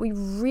field that we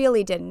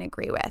really didn't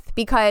agree with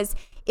because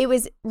it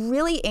was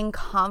really in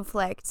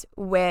conflict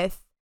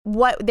with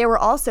what they were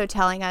also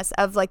telling us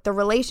of like the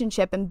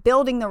relationship, and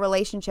building the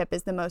relationship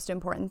is the most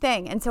important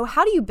thing. And so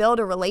how do you build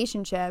a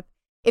relationship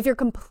if you're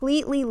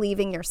completely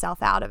leaving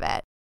yourself out of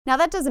it? Now,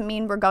 that doesn't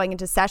mean we're going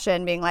into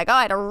session being like, oh,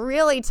 I had a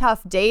really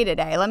tough day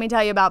today. Let me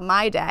tell you about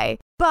my day.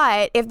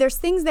 But if there's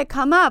things that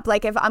come up,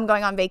 like if I'm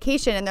going on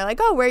vacation and they're like,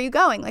 oh, where are you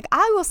going? Like,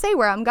 I will say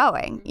where I'm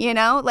going, you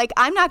know? Like,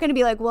 I'm not going to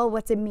be like, well,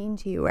 what's it mean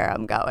to you where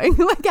I'm going?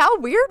 Like, how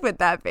weird would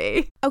that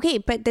be? Okay,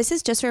 but this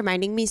is just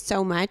reminding me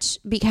so much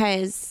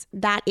because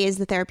that is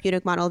the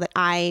therapeutic model that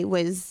I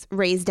was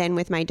raised in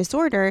with my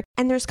disorder.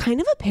 And there's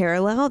kind of a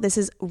parallel. This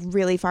is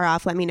really far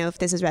off. Let me know if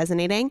this is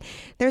resonating.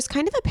 There's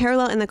kind of a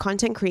parallel in the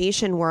content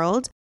creation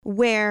world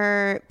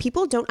where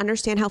people don't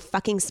understand how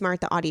fucking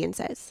smart the audience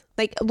is.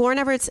 Like Lauren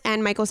Everett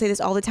and Michael say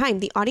this all the time.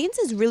 The audience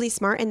is really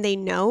smart and they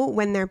know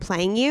when they're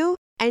playing you.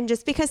 And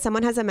just because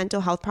someone has a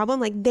mental health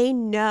problem, like they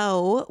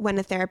know when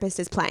a therapist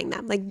is playing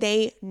them. Like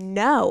they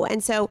know.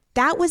 And so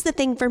that was the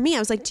thing for me. I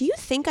was like, do you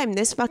think I'm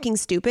this fucking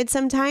stupid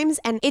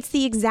sometimes? And it's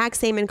the exact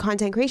same in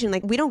content creation.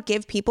 Like we don't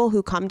give people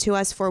who come to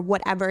us for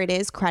whatever it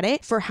is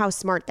credit for how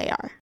smart they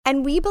are.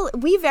 And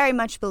we very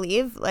much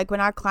believe, like when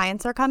our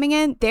clients are coming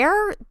in,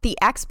 they're the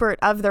expert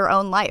of their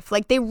own life.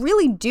 Like they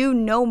really do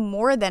know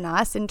more than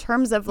us in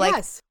terms of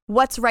like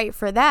what's right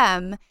for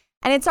them.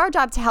 And it's our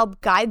job to help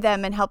guide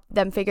them and help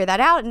them figure that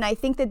out. And I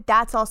think that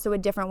that's also a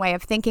different way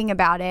of thinking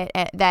about it,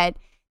 that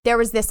there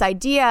was this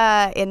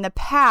idea in the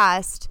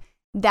past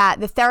that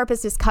the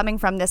therapist is coming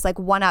from this like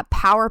one-up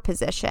power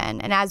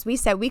position. And as we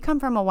said, we come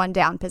from a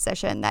one-down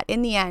position that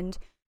in the end,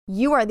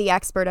 you are the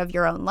expert of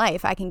your own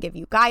life. I can give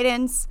you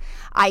guidance.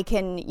 I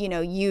can,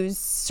 use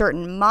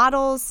certain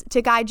models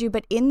to guide you.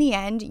 But in the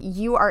end,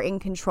 you are in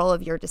control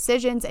of your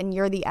decisions and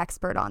you're the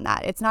expert on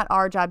that. It's not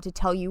our job to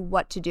tell you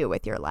what to do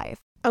with your life.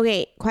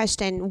 Okay,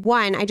 question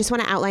one. I just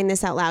want to outline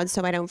this out loud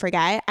so I don't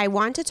forget. I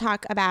want to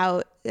talk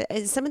about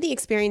some of the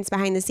experience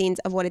behind the scenes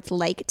of what it's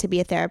like to be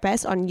a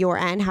therapist on your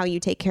end, how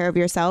you take care of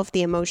yourself,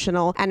 the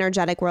emotional,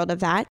 energetic world of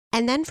that.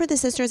 And then for the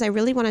sisters, I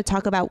really want to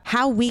talk about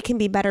how we can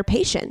be better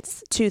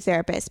patients to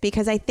therapists,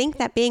 because I think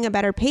that being a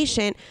better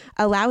patient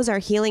allows our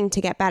healing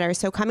to get better.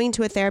 So coming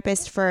to a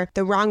therapist for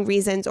the wrong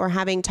reasons or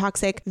having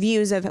toxic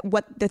views of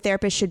what the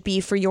therapist should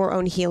be for your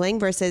own healing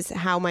versus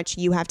how much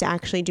you have to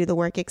actually do the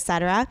work,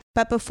 etc.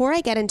 But before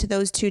I get into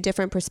those two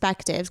different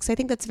perspectives, because I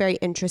think that's very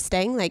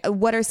interesting, like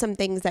what are some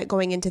things that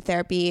going into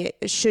therapy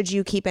should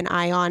you keep an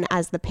eye on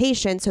as the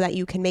patient so that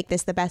you can make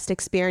this the best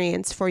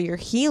experience for your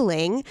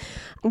healing?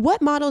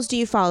 What models do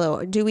you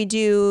follow? Do we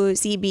do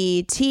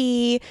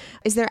CBT?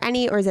 Is there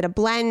any, or is it a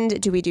blend?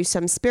 Do we do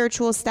some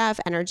spiritual stuff,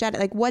 energetic?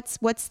 Like what's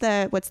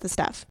the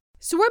stuff?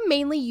 So we're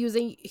mainly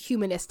using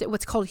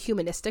what's called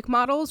humanistic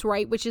models,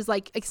 right? Which is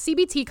like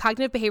CBT,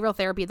 cognitive behavioral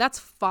therapy. That's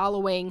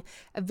following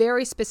a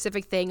very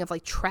specific thing of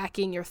like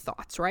tracking your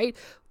thoughts, right?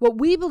 What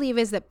we believe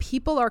is that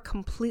people are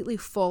completely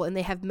full and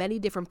they have many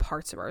different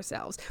parts of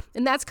ourselves.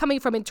 And that's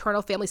coming from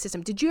internal family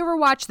system. Did you ever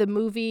watch the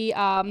movie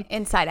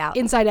Inside Out?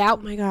 Inside Out?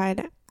 Oh my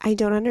God. I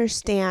don't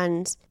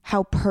understand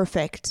how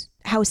perfect,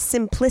 how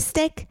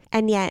simplistic,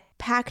 and yet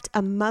packed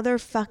a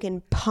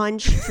motherfucking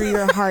punch through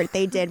your heart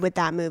they did with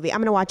that movie. I'm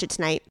going to watch it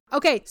tonight.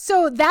 Okay,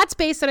 so that's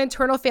based on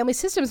internal family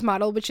systems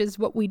model, which is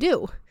what we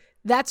do.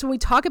 That's when we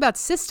talk about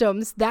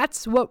systems,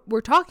 that's what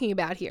we're talking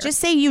about here. Just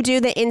say you do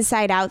the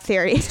inside out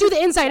theory. Let's do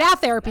the inside out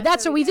therapy.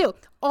 That's what we do.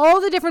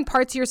 All the different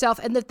parts of yourself,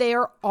 and that they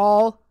are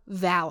all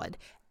valid.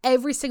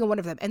 Every single one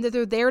of them, and that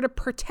they're there to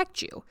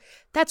protect you.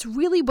 That's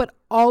really what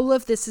all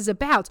of this is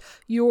about.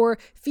 Your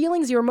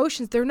feelings, your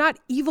emotions, they're not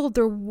evil,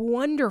 they're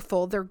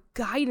wonderful, they're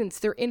guidance,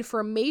 they're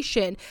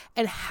information.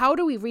 And how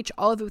do we reach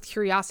all of it with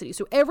curiosity?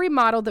 So every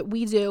model that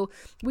we do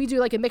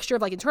like a mixture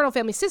of like internal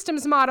family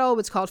systems model,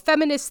 what's called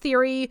feminist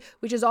theory,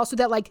 which is also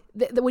that like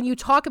when you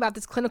talk about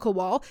this clinical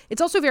wall,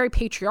 it's also very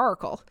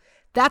patriarchal.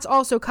 That's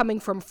also coming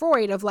from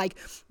Freud of like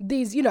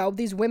these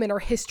women are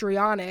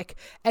histrionic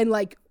and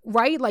like,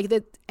 right? Like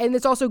that. And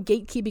it's also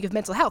gatekeeping of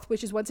mental health,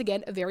 which is once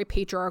again, a very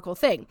patriarchal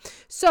thing.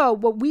 So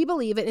what we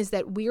believe in is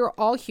that we are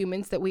all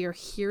humans, that we are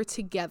here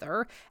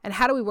together. And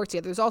how do we work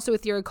together? There's also a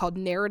theory called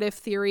narrative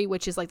theory,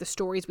 which is like the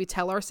stories we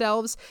tell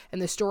ourselves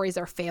and the stories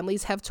our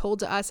families have told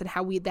to us and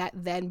how that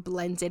then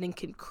blends in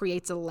and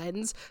creates a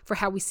lens for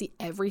how we see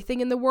everything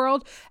in the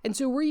world. And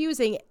so we're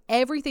using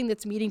everything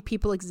that's meeting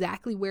people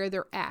exactly where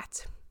they're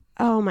at.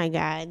 Oh my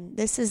God.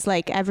 This is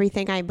like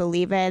everything I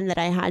believe in that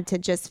I had to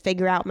just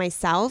figure out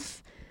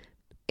myself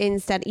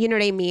instead. You know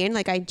what I mean?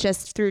 Like I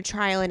just through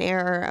trial and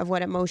error of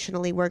what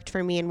emotionally worked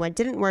for me and what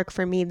didn't work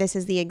for me. This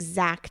is the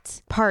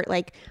exact part.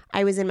 Like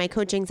I was in my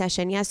coaching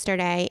session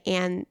yesterday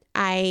and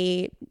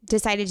I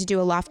decided to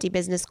do a lofty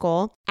business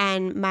goal.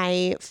 And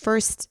my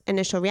first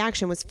initial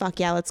reaction was, fuck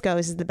yeah, let's go.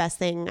 This is the best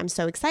thing. I'm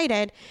so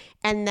excited.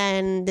 And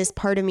then this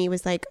part of me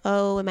was like,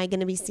 oh, am I going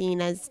to be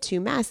seen as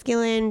too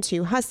masculine,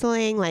 too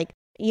hustling? Like,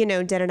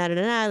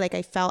 like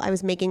I felt I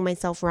was making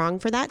myself wrong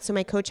for that. So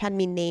my coach had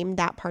me name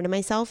that part of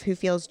myself who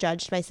feels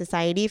judged by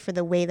society for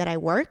the way that I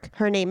work.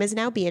 Her name is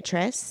now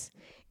Beatrice.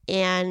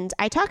 And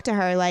I talked to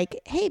her like,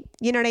 hey,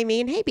 you know what I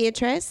mean? Hey,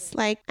 Beatrice,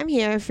 like I'm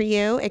here for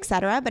you,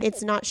 etc. But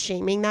it's not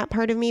shaming that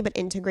part of me, but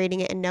integrating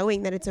it and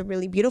knowing that it's a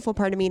really beautiful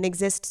part of me and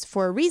exists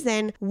for a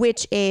reason,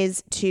 which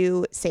is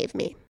to save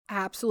me.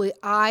 Absolutely.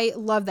 I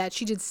love that.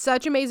 She did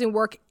such amazing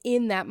work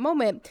in that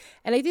moment.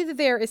 And I think that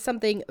there is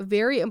something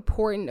very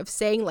important of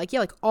saying like,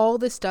 yeah, like all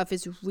this stuff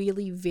is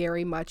really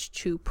very much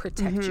to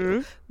protect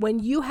you. When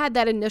you had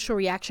that initial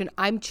reaction,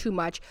 I'm too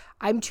much,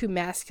 I'm too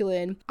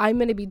masculine, I'm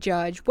going to be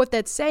judged. What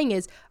that's saying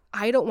is,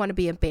 I don't want to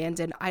be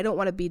abandoned. I don't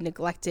want to be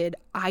neglected.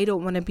 I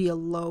don't want to be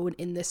alone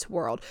in this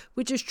world,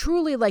 which is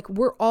truly like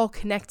we're all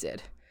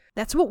connected.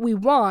 That's what we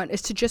want,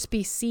 is to just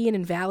be seen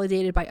and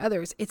validated by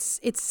others.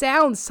 It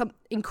sounds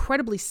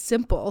incredibly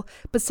simple,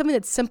 but something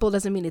that's simple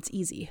doesn't mean it's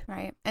easy.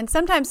 Right. And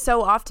sometimes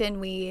so often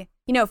we,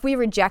 if we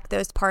reject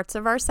those parts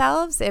of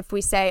ourselves, if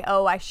we say,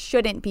 oh, I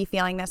shouldn't be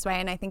feeling this way.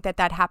 And I think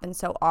that happens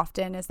so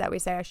often, is that we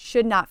say, I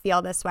should not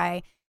feel this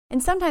way.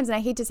 And sometimes, and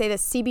I hate to say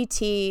this,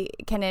 CBT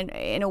can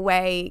in a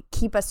way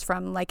keep us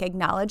from like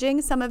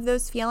acknowledging some of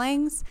those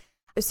feelings.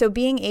 So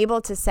being able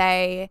to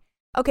say,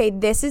 okay,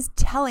 this is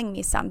telling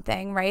me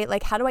something, right?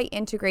 Like, how do I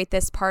integrate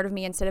this part of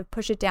me instead of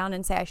push it down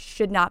and say, I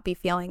should not be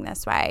feeling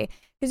this way?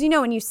 Because,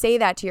 when you say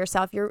that to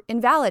yourself, you're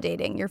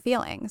invalidating your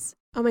feelings.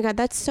 Oh my God,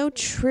 that's so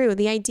true.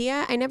 The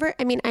idea, I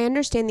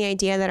understand the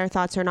idea that our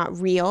thoughts are not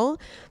real,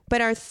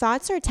 but our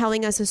thoughts are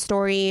telling us a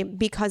story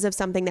because of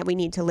something that we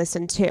need to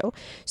listen to.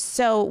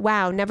 So,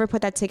 wow, never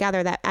put that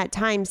together, that at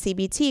times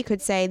CBT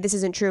could say, this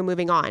isn't true,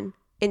 moving on.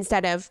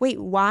 Instead of, wait,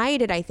 why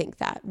did I think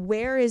that?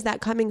 Where is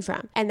that coming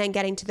from? And then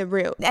getting to the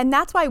root. And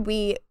that's why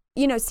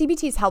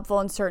CBT is helpful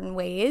in certain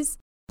ways.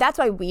 That's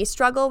why we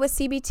struggle with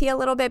CBT a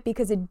little bit,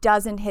 because it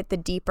doesn't hit the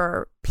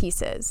deeper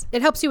pieces.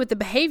 It helps you with the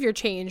behavior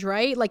change,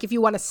 right? Like if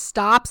you want to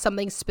stop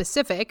something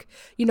specific,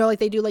 like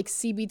they do like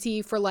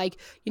CBT for like,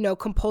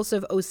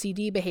 compulsive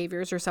OCD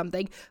behaviors or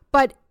something.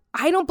 But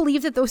I don't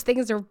believe that those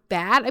things are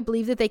bad. I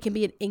believe that they can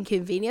be an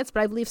inconvenience,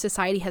 but I believe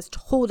society has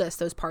told us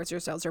those parts of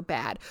ourselves are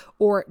bad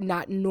or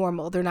not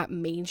normal. They're not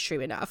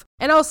mainstream enough.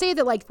 And I'll say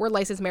that like we're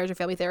licensed marriage and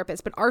family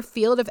therapists, but our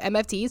field of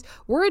MFTs,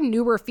 we're a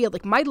newer field.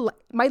 Like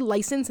my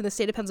license in the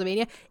state of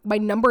Pennsylvania, my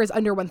number is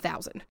under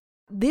 1,000.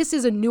 This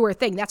is a newer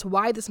thing. That's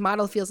why this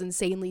model feels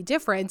insanely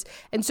different.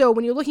 And so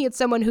when you're looking at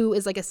someone who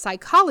is like a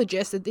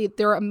psychologist,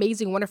 there are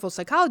amazing, wonderful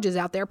psychologists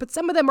out there, but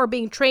some of them are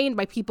being trained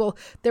by people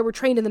that were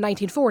trained in the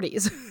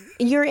 1940s.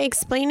 You're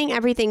explaining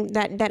everything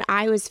that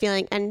I was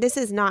feeling. And this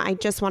is not, I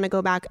just want to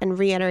go back and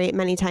reiterate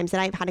many times that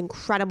I've had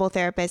incredible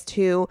therapists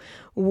who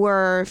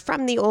were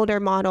from the older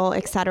model,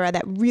 et cetera,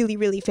 that really,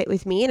 really fit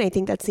with me. And I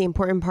think that's the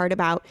important part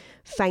about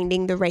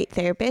finding the right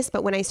therapist.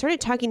 But when I started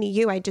talking to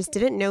you, I just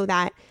didn't know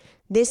that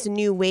this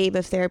new wave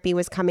of therapy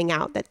was coming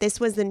out, that this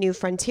was the new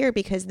frontier,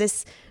 because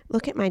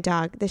look at my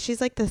dog. She's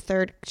like the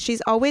third.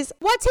 She's always.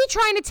 What's he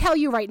trying to tell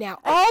you right now?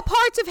 All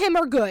parts of him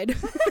are good.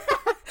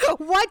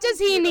 What does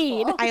he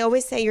need? I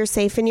always say you're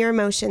safe in your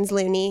emotions,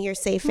 Looney. You're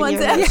safe in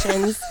your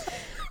emotions.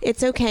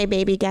 It's okay,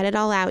 baby. Get it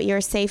all out.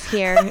 You're safe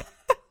here.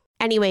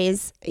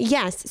 Anyways,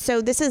 yes.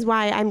 So this is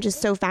why I'm just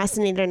so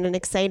fascinated and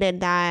excited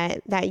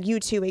that you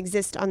two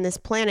exist on this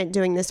planet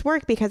doing this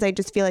work, because I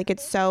just feel like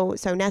it's so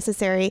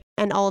necessary,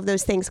 and all of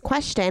those things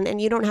question, and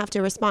you don't have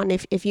to respond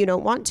if you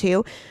don't want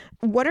to.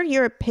 What are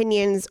your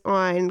opinions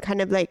on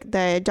kind of like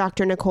the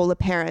Dr. Nicole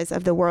LePera's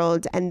of the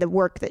world and the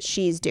work that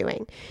she's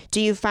doing?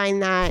 Do you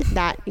find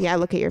that yeah,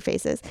 look at your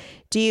faces.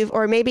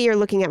 Or maybe you're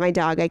looking at my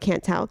dog, I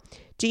can't tell.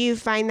 Do you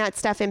find that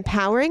stuff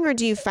empowering, or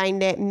do you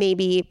find it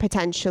maybe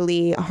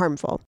potentially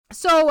harmful?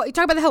 So you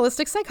talk about the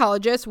holistic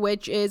psychologist,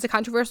 which is a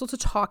controversial to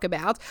talk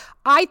about.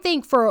 I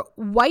think for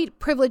white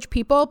privileged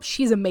people,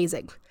 she's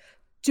amazing.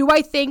 Do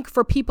I think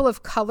for people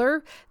of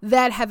color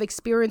that have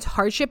experienced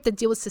hardship, that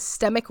deal with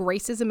systemic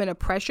racism and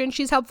oppression,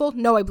 she's helpful?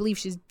 No, I believe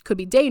she could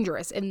be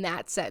dangerous in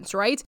that sense,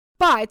 right?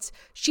 But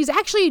she's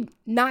actually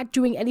not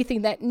doing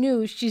anything that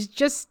new. She's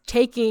just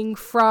taking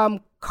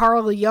from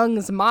Carl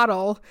Jung's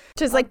model.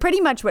 Which is like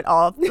pretty much what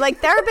all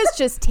therapists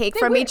just take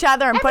from each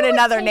other and put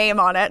another name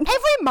on it.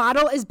 Every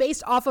model is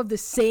based off of the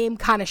same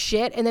kind of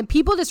shit, and then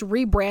people just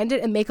rebrand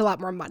it and make a lot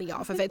more money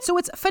off of it. So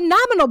it's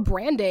phenomenal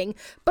branding,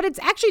 but it's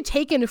actually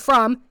taken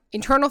from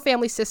internal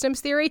family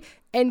systems theory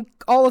and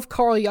all of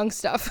Carl Jung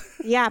stuff.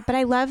 Yeah, but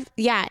I love,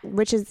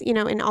 which is,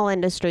 in all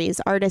industries,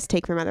 artists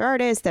take from other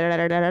artists,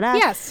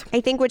 Yes.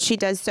 I think what she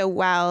does so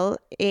well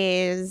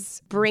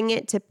is bring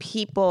it to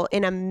people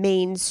in a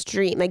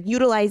mainstream, like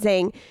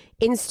utilizing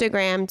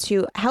Instagram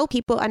to help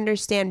people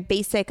understand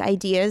basic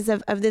ideas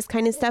of this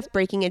kind of stuff,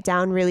 breaking it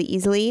down really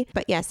easily.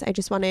 But yes, I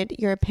just wanted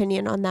your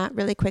opinion on that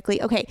really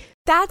quickly. Okay.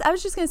 I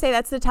was just going to say,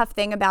 that's the tough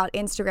thing about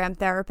Instagram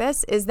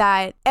therapists, is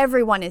that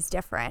everyone is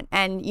different.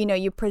 And,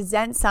 you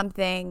present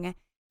something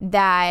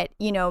that,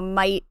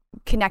 might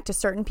connect to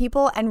certain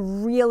people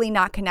and really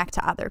not connect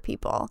to other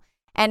people.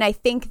 And I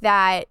think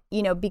that,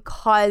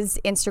 because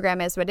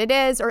Instagram is what it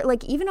is, or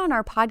like even on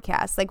our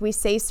podcast, like we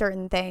say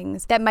certain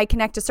things that might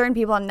connect to certain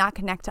people and not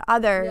connect to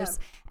others.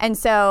 Yeah. And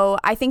so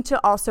I think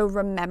to also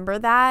remember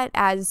that,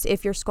 as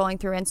if you're scrolling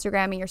through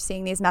Instagram and you're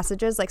seeing these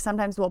messages, like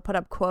sometimes we'll put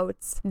up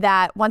quotes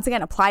that once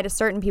again apply to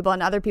certain people,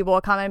 and other people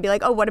will comment and be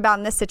like, oh, what about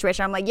in this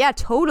situation? I'm like, yeah,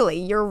 totally.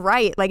 You're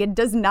right. Like it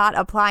does not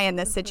apply in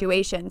this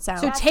situation.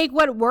 So take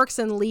what works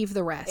and leave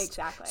the rest.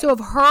 Exactly. So if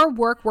her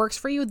work works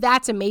for you,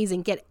 that's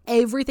amazing. Get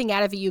everything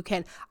out of it you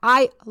can.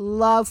 I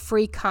love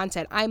free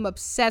content. I'm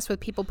obsessed with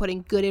people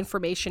putting good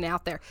information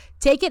out there.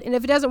 Take it, and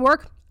if it doesn't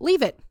work,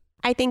 leave it.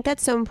 I think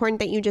that's so important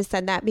that you just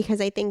said that,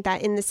 because I think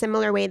that in the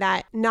similar way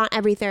that not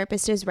every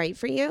therapist is right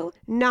for you,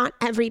 not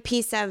every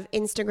piece of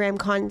Instagram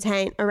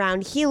content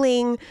around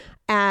healing,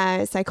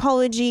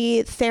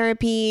 psychology,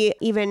 therapy,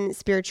 even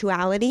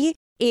spirituality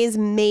is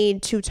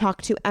made to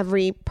talk to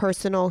every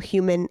personal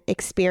human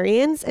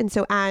experience. And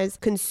so as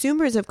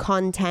consumers of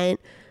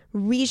content,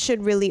 we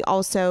should really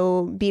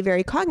also be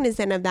very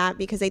cognizant of that,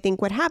 because I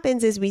think what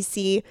happens is we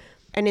see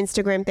an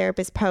Instagram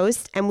therapist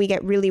post and we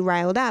get really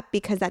riled up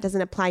because that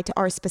doesn't apply to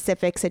our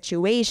specific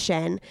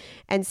situation.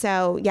 And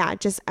so, yeah,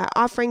 just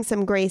offering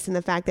some grace in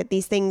the fact that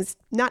these things,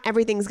 not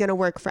everything's going to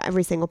work for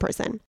every single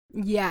person.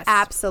 Yes.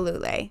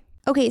 Absolutely.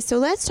 Okay, so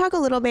let's talk a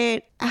little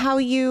bit how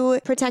you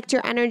protect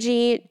your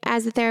energy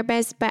as a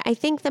therapist. But I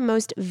think the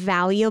most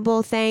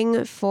valuable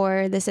thing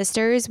for the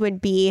sisters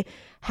would be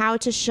how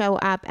to show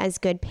up as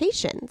good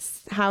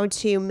patients, how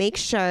to make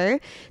sure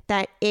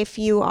that if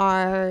you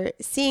are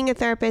seeing a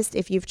therapist,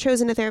 if you've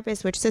chosen a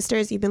therapist, which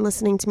sisters, you've been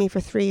listening to me for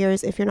 3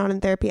 years. If you're not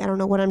in therapy, I don't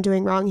know what I'm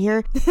doing wrong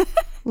here.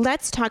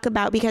 Let's talk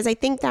about, because I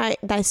think that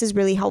this is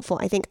really helpful.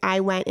 I think I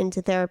went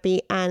into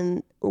therapy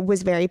and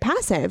was very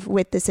passive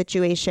with the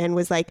situation,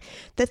 was like,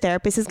 the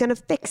therapist is going to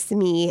fix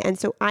me. And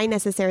so I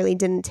necessarily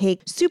didn't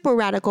take super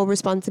radical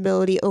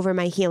responsibility over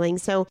my healing.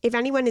 So if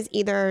anyone is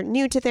either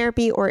new to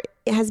therapy or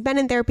has been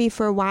in therapy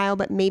for a while,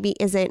 but maybe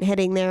isn't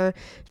hitting their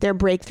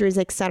breakthroughs,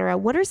 etc.,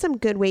 what are some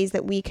good ways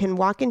that we can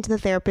walk into the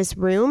therapist's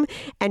room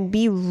and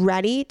be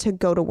ready to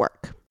go to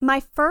work? My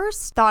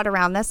first thought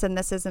around this, and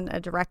this isn't a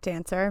direct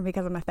answer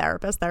because I'm a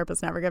therapist,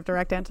 therapists never give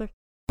direct answers,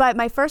 but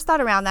my first thought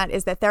around that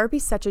is that therapy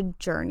is such a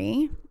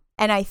journey.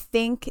 And I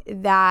think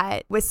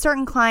that with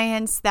certain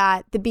clients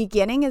that the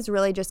beginning is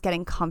really just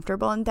getting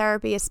comfortable in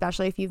therapy,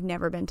 especially if you've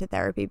never been to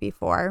therapy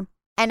before.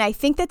 And I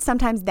think that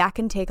sometimes that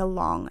can take a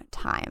long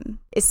time,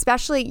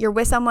 especially you're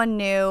with someone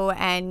new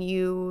and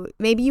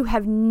maybe you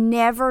have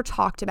never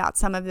talked about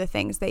some of the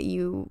things that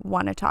you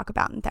want to talk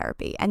about in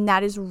therapy. And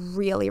that is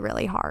really,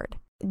 really hard.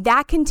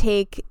 That can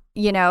take,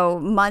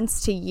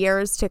 months to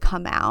years to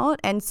come out.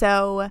 And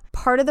so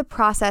part of the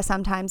process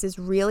sometimes is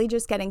really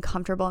just getting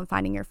comfortable and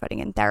finding your footing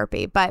in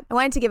therapy. But I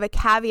wanted to give a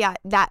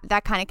caveat,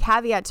 that kind of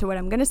caveat to what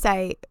I'm going to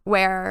say,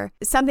 where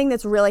something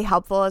that's really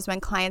helpful is when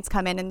clients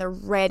come in and they're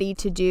ready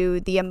to do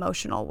the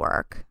emotional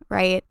work,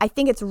 right? I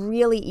think it's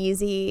really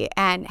easy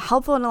and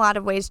helpful in a lot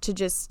of ways to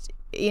just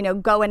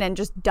go in and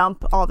just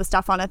dump all the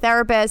stuff on a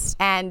therapist,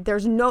 and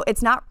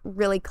it's not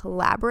really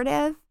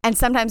collaborative. And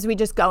sometimes we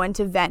just go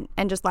into vent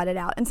and just let it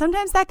out. And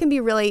sometimes that can be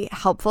really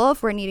helpful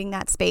if we're needing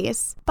that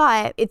space,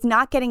 but it's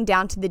not getting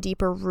down to the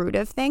deeper root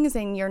of things,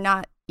 and you're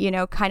not,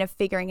 kind of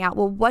figuring out,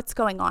 well, what's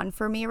going on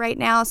for me right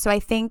now? So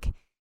I think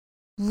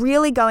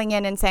really going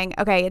in and saying,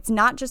 okay, it's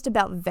not just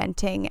about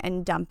venting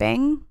and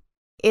dumping.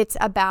 It's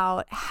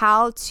about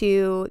how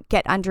to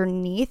get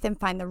underneath and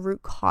find the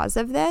root cause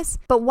of this.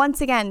 But once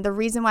again, the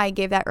reason why I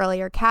gave that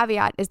earlier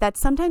caveat is that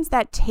sometimes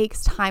that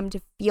takes time to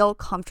feel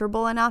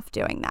comfortable enough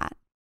doing that.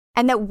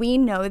 And that we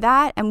know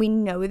that, and we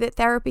know that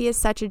therapy is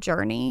such a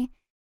journey,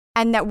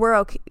 and that we're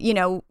okay,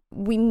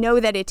 we know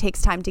that it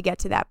takes time to get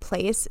to that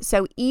place.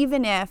 So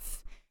even if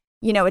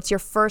it's your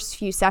first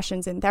few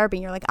sessions in therapy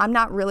and you're like, I'm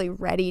not really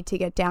ready to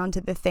get down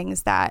to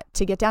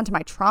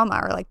my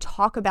trauma, or like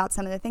talk about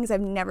some of the things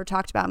I've never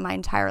talked about in my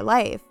entire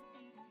life,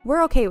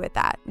 we're okay with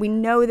that. We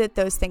know that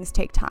those things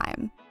take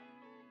time.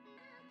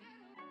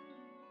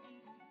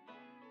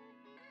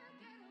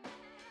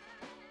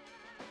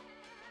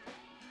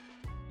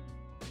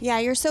 Yeah,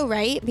 you're so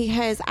right,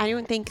 because I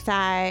don't think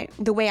that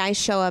the way I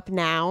show up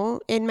now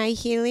in my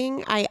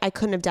healing, I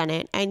couldn't have done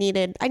it. I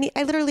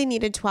literally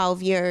needed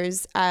 12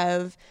 years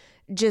of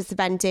just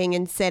venting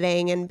and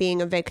sitting and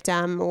being a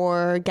victim,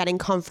 or getting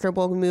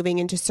comfortable moving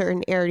into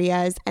certain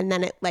areas. And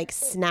then it like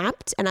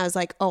snapped and I was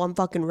like, oh, I'm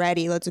fucking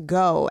ready. Let's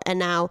go. And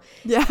now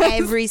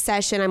every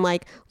session I'm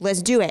like,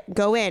 let's do it.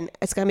 Go in.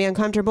 It's going to be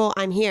uncomfortable.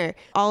 I'm here.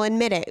 I'll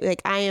admit it.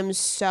 Like I am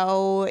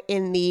so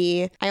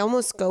I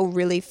almost go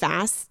really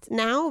fast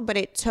now, but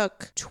it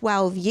took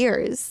 12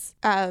 years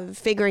of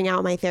figuring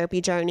out my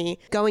therapy journey,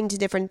 going to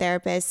different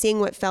therapists, seeing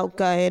what felt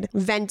good,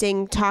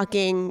 venting,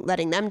 talking,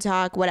 letting them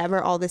talk,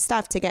 whatever, all this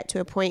stuff to get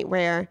to a point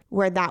where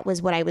that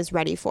was what I was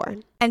ready for.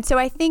 And so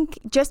I think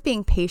just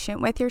being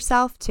patient with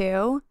yourself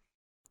too,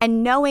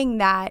 and knowing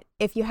that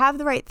if you have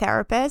the right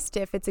therapist,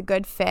 if it's a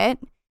good fit,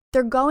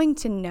 they're going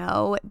to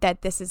know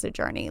that this is a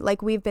journey.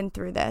 Like we've been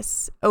through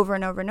this over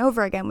and over and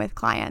over again with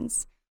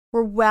clients.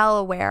 We're well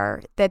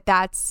aware that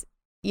that's,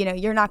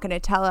 you're not going to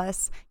tell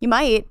us, you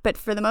might, but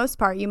for the most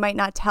part, you might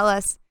not tell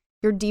us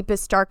your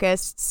deepest,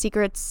 darkest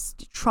secrets,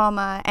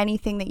 trauma,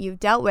 anything that you've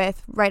dealt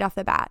with right off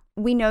the bat.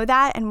 We know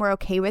that and we're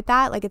okay with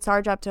that. Like it's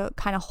our job to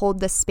kind of hold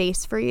the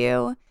space for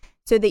you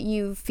so that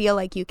you feel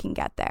like you can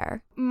get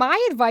there.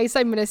 my advice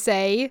I'm going to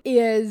say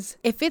is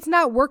if it's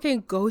not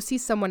working, go see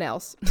someone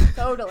else.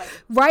 Totally.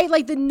 Right?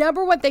 Like the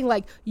number one thing,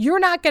 like you're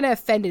not going to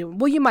offend anyone.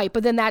 Well, you might,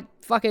 but then that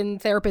fucking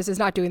therapist is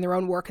not doing their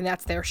own work and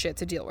that's their shit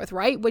to deal with,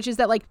 right? Which is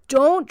that like,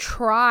 don't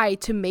try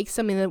to make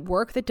something that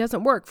work that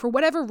doesn't work. For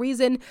whatever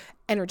reason,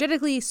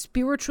 energetically,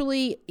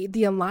 spiritually,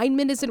 the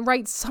alignment isn't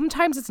right.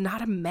 Sometimes it's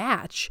not a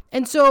match.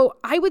 And so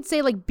I would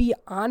say like, be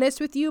honest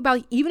with you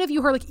about, even if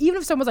you heard, like, even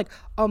if someone's like,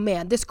 oh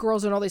man, this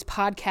girl's on all these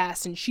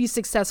podcasts and she's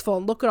successful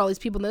and look at all these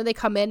people. And then they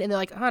come in and they're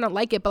like, oh, I don't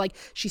like it, but like,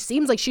 she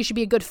seems like she should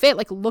be a good fit.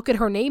 Like, look at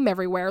her name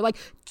everywhere. Like,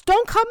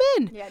 don't come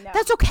in. Yeah, no.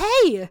 That's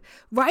okay.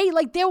 Right?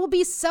 Like there will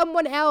be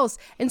someone else.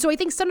 And so I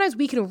think sometimes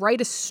we can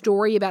write a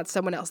story about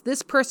someone else.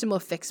 This person will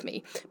fix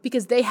me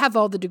because they have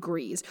all the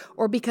degrees,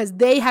 or because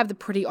they have the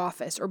pretty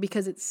office, or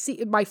because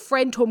my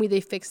friend told me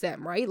they fixed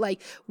them, right?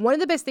 Like one of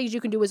the best things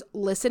you can do is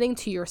listening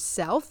to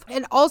yourself.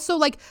 And also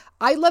like,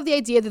 I love the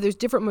idea that there's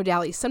different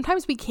modalities.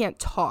 Sometimes we can't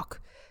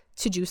talk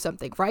to do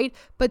something, right?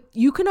 But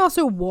you can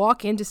also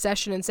walk into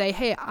session and say,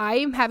 hey,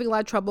 I'm having a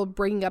lot of trouble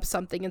bringing up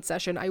something in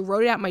session. I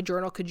wrote it out in my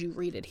journal. Could you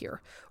read it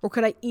here? Or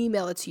could I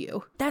email it to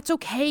you? That's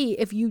okay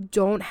if you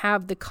don't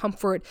have the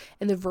comfort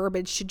and the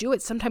verbiage to do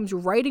it. Sometimes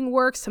writing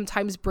works,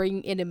 sometimes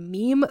bringing in a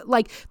meme.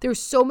 Like there's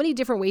so many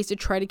different ways to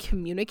try to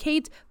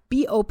communicate.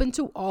 Be open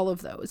to all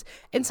of those.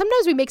 And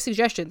sometimes we make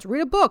suggestions.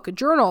 Read a book, a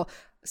journal.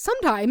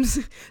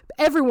 Sometimes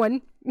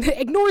everyone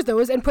ignores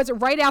those and puts it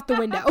right out the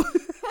window.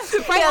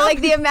 Yeah,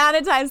 like the amount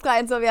of times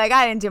clients will be like,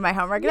 I didn't do my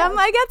homework. And I'm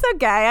like, it's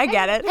okay. I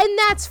get it. And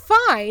that's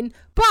fine.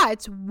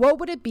 But what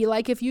would it be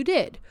like if you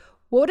did?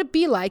 What would it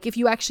be like if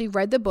you actually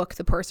read the book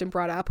the person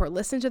brought up, or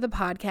listened to the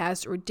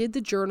podcast, or did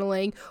the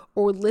journaling,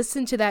 or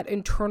listened to that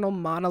internal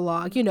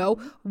monologue? You know,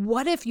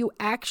 what if you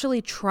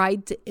actually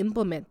tried to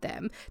implement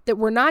them? That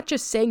we're not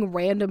just saying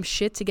random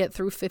shit to get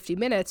through 50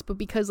 minutes, but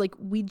because like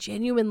we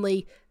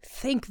genuinely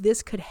think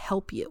this could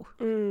help you.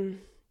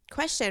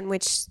 Question,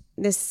 which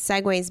this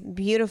segues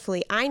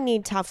beautifully. I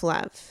need tough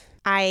love.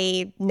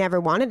 I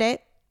never wanted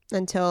it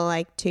until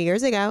like 2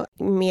 years ago.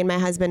 Me and my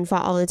husband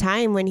fought all the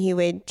time when he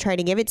would try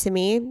to give it to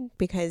me,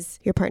 because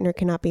your partner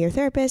cannot be your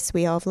therapist.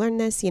 We all have learned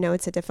this. You know,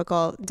 it's a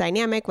difficult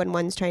dynamic when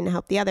one's trying to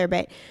help the other,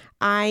 but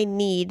I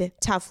need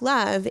tough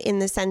love in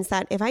the sense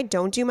that if I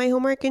don't do my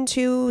homework in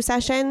 2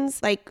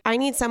 sessions, like I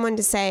need someone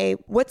to say,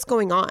 what's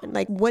going on?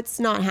 Like what's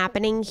not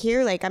happening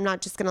here? Like I'm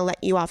not just going to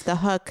let you off the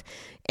hook,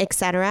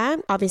 etc.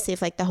 Obviously,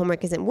 if like the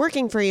homework isn't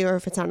working for you or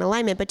if it's not in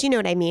alignment, but you know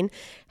what I mean?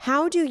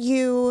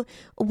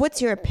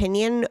 What's your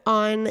opinion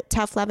on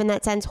tough love in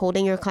that sense?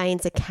 Holding your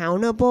clients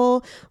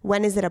accountable?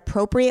 When is it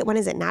appropriate? When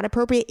is it not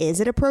appropriate? Is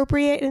it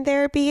appropriate in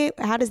therapy?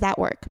 How does that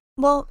work?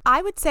 Well,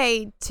 I would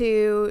say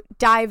to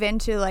dive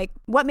into like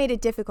what made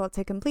it difficult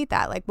to complete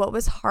that. Like what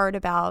was hard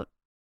about,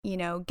 you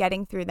know,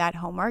 getting through that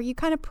homework. You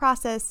kind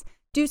of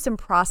do some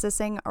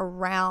processing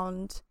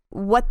around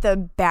what the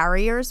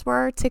barriers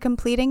were to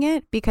completing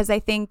it, because I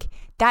think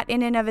that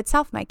in and of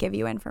itself might give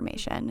you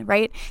information,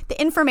 right? The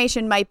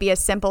information might be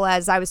as simple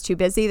as I was too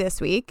busy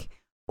this week,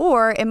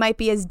 or it might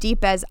be as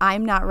deep as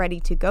I'm not ready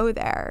to go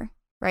there,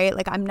 right?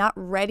 Like I'm not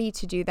ready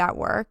to do that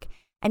work.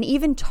 And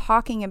even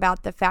talking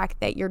about the fact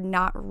that you're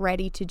not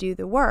ready to do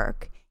the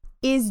work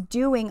is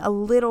doing a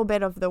little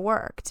bit of the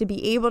work to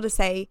be able to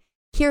say,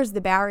 here's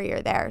the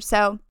barrier there.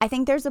 So I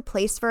think there's a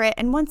place for it.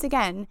 And once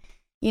again,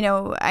 you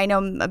know, I know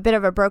I'm a bit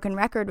of a broken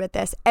record with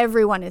this.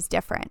 Everyone is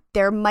different.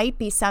 There might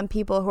be some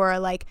people who are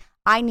like,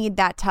 I need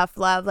that tough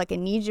love. Like I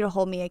need you to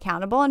hold me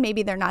accountable. And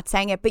maybe they're not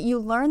saying it, but you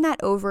learn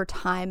that over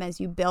time as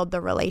you build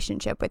the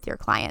relationship with your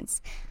clients.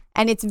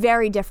 And it's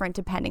very different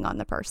depending on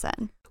the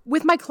person.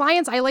 With my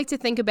clients, I like to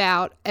think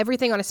about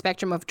everything on a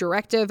spectrum of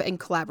directive and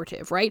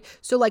collaborative, right?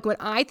 So like when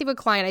I think of a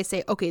client, I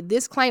say, okay,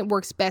 this client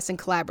works best in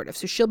collaborative,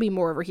 so she'll be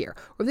more over here.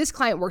 Or this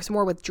client works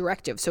more with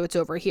directive, so it's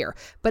over here.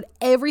 But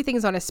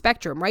everything's on a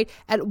spectrum, right?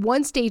 At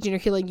one stage in your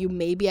healing, you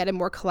may be at a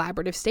more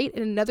collaborative state.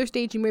 At another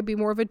stage, you may be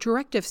more of a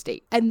directive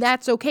state. And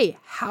that's okay.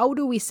 How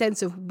do we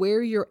sense of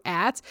where you're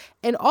at?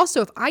 And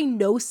also, if I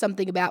know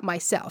something about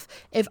myself,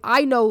 if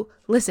I know,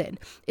 listen,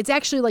 it's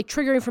actually like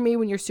triggering for me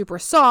when you're super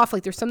soft,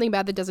 like there's something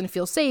about that doesn't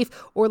feel safe,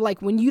 or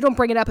like when you don't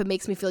bring it up, it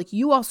makes me feel like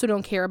you also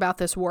don't care about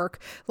this work.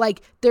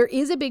 Like there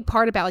is a big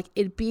part about like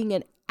it being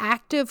an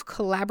active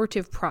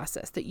collaborative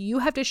process that you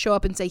have to show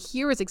up and say,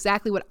 here is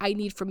exactly what I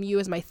need from you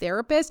as my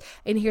therapist,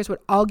 and here's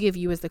what I'll give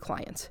you as the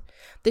client.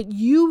 That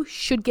you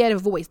should get a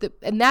voice.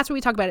 And that's what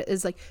we talk about, it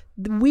is like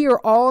we are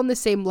all on the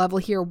same level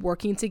here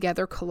working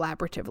together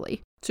collaboratively.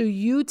 So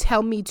you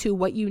tell me too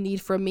what you need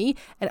from me,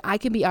 and I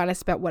can be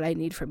honest about what I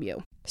need from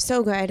you.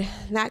 So good.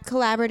 That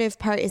collaborative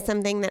part is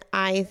something that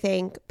I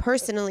think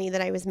personally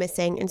that I was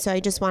missing. And so I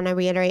just want to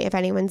reiterate, if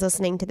anyone's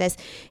listening to this,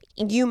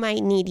 you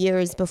might need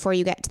years before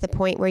you get to the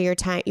point where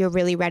you're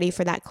really ready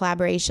for that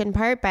collaboration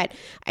part. But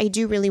I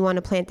do really want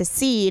to plant the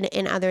seed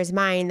in others'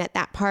 mind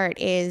that part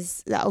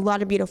is a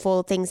lot of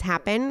beautiful things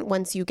happen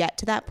once you get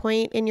to that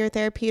point in your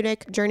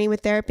therapeutic journey with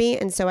therapy.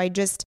 And so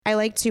I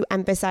like to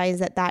emphasize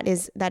that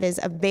is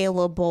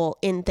available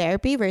in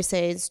therapy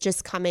versus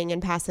just coming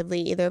and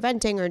passively either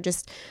venting or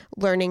just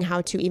learning learning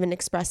how to even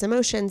express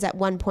emotions. At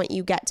one point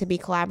you get to be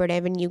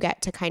collaborative and you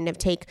get to kind of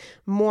take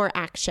more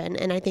action.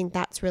 And I think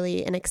that's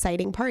really an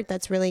exciting part.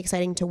 That's really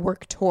exciting to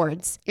work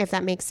towards, if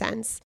that makes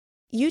sense.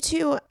 You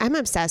two, I'm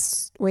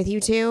obsessed with you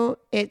two.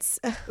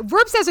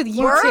 We're obsessed with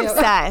you We're too.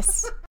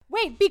 obsessed.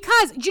 Wait,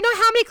 because do you know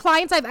how many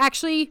clients I've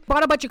actually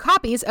bought a bunch of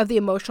copies of The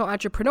Emotional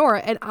Entrepreneur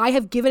and I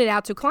have given it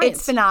out to clients?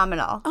 It's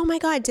phenomenal. Oh my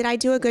God, did I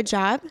do a good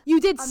job? You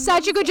did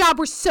such a good job.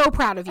 We're so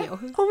proud of you.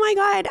 Oh my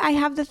God, I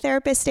have the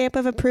therapist stamp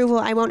of approval.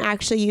 I won't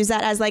actually use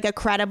that as like a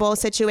credible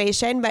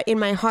situation, but in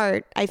my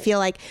heart, I feel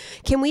like,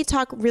 can we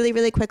talk really,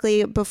 really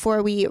quickly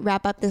before we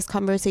wrap up this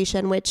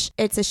conversation, which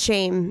it's a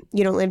shame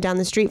you don't live down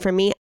the street from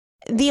me.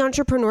 The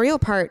entrepreneurial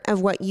part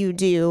of what you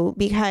do,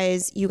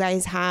 because you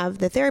guys have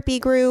the therapy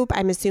group.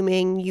 I'm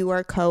assuming you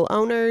are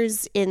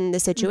co-owners in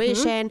the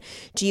situation.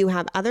 Mm-hmm. Do you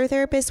have other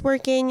therapists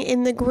working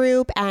in the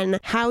group?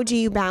 And how do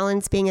you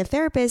balance being a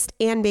therapist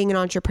and being an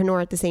entrepreneur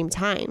at the same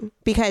time?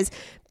 Because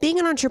being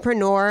an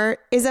entrepreneur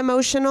is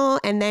emotional,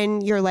 and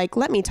then you're like,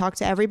 let me talk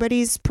to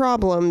everybody's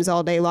problems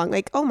all day long.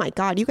 Like, oh my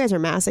God, you guys are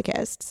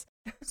masochists.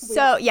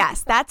 So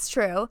yes, that's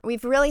true.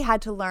 We've really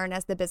had to learn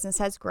as the business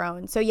has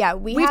grown. So yeah,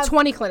 we have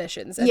 20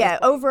 clinicians.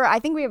 I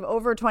think we have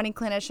over 20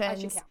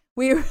 clinicians.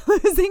 We're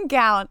losing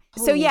count.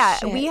 Holy so yeah,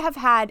 shit. we have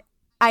had,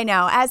 I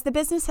know, as the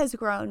business has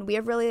grown, we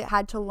have really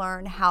had to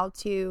learn how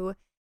to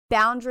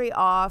boundary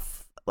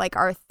off like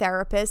our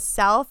therapist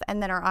self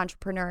and then our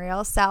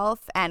entrepreneurial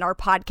self and our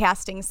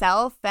podcasting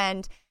self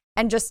and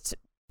just,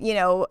 you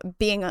know,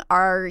 being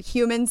our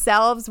human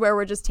selves where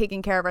we're just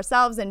taking care of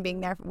ourselves and being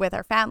there with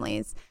our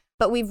families.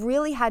 But we've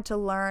really had to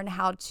learn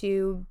how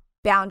to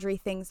boundary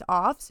things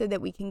off so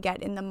that we can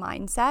get in the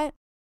mindset.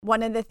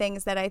 One of the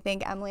things that I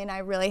think Emily and I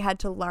really had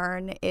to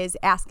learn is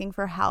asking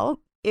for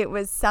help. It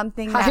was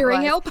something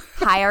hiring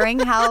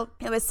help.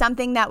 It was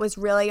something that was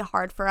really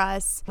hard for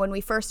us when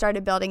we first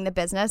started building the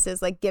business,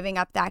 is like giving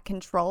up that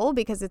control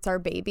because it's our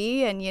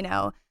baby. And, you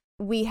know,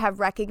 we have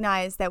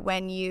recognized that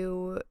when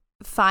you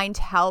find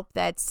help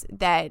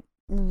that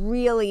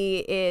really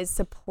is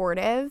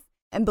supportive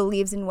and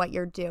believes in what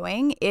you're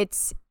doing,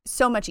 it's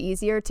so much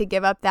easier to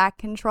give up that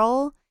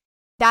control.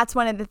 That's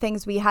one of the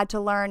things we had to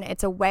learn.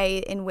 It's a way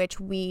in which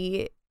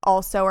we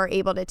also are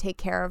able to take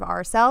care of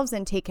ourselves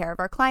and take care of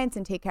our clients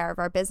and take care of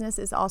our business,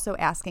 is also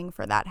asking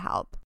for that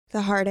help.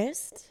 The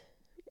hardest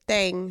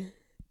thing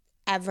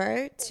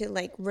ever to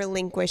like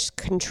relinquish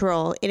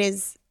control. It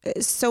is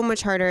so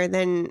much harder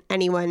than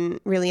anyone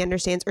really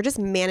understands, or just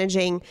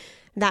managing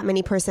that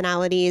many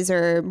personalities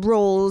or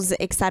roles,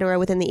 etc.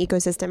 within the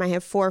ecosystem. I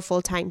have 4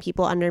 full-time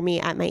people under me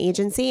at my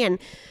agency and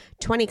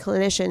 20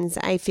 clinicians.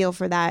 I feel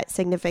for that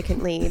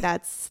significantly.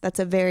 That's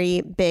a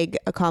very big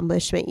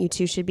accomplishment. You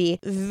two should be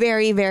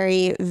very,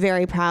 very,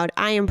 very proud.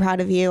 I am proud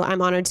of you.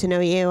 I'm honored to know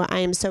you. I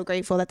am so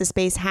grateful that the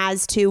space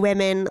has 2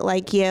 women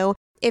like you.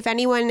 If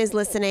anyone is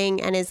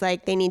listening and is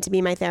like, they need to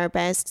be my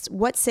therapist,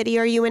 what city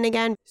are you in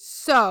again?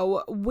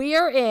 So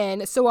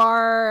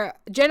our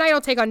Jen and I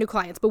don't take on new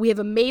clients, but we have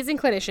amazing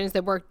clinicians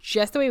that work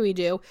just the way we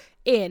do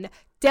in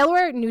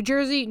Delaware, New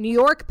Jersey, New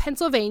York,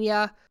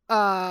 Pennsylvania.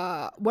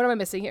 What am I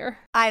missing here?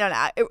 I don't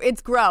know.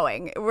 It's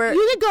growing.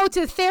 You can go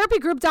to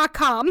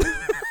therapygroup.com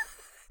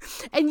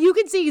and you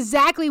can see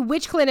exactly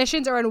which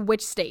clinicians are in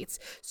which states.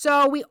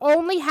 So we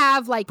only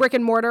have like brick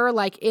and mortar,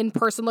 like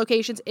in-person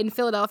locations in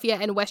Philadelphia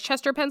and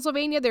Westchester,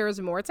 Pennsylvania. There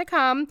is more to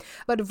come,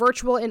 but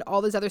virtual in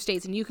all those other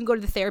states. And you can go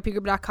to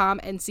therapygroup.com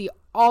and see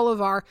all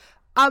of our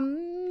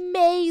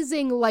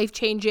amazing,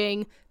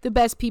 life-changing, the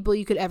best people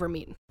you could ever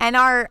meet. And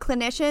our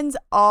clinicians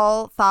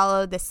all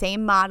follow the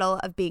same model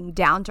of being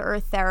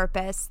down-to-earth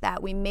therapists,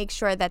 that we make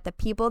sure that the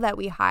people that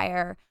we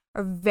hire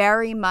are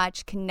very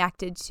much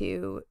connected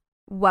to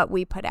what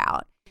we put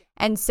out.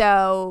 And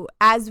so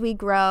as we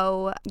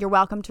grow, you're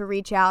welcome to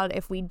reach out.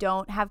 If we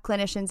don't have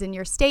clinicians in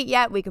your state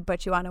yet, we could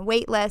put you on a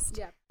wait list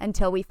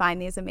until we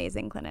find these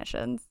amazing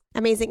clinicians.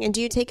 Amazing. And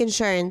do you take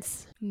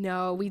insurance?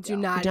 No, we do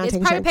not. It's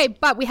private pay,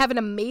 but we have an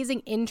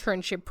amazing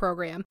internship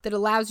program that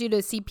allows you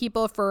to see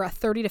people for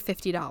 $30 to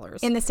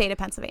 $50. In the state of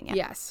Pennsylvania.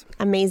 Yes.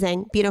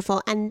 Amazing.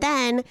 Beautiful. And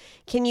then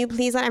can you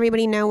please let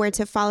everybody know where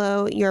to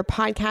follow your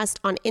podcast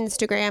on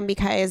Instagram?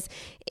 Because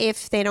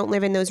if they don't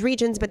live in those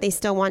regions, but they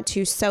still want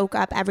to soak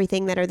up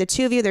everything that are the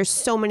 2 of you, there's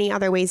so many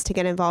other ways to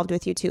get involved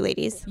with you 2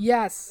 ladies.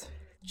 Yes.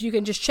 You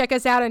can just check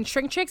us out on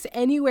ShrinkChicks,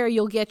 anywhere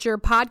you'll get your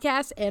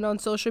podcast, and on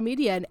social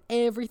media, and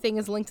everything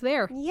is linked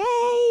there.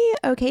 Yay!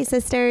 Okay,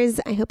 sisters,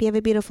 I hope you have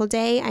a beautiful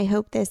day. I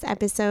hope this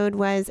episode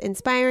was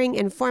inspiring,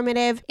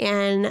 informative,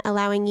 and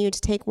allowing you to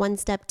take one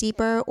step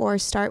deeper or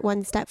start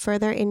one step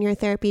further in your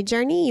therapy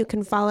journey. You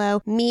can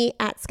follow me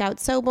at Scout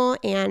Sobel,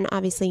 and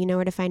obviously you know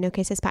where to find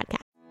OK Sis Podcast.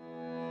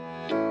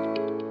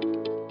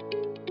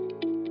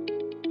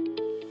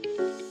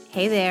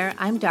 Hey there,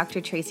 I'm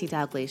Dr. Tracy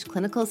Dalgleish,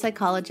 clinical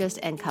psychologist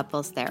and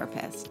couples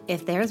therapist.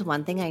 If there's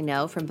one thing I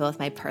know from both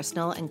my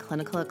personal and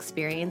clinical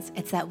experience,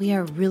 it's that we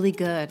are really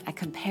good at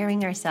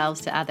comparing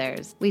ourselves to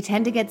others. We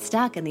tend to get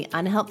stuck in the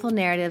unhelpful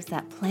narratives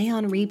that play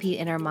on repeat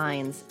in our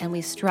minds, and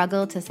we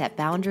struggle to set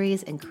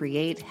boundaries and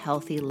create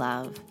healthy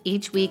love.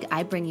 Each week,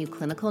 I bring you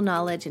clinical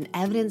knowledge and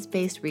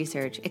evidence-based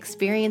research,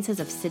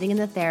 experiences of sitting in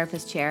the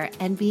therapist chair,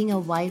 and being a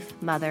wife,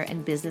 mother,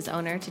 and business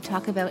owner to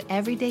talk about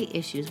everyday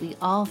issues we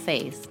all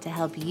face to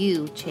help you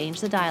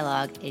change the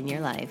dialogue in your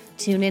life.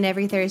 Tune in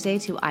every Thursday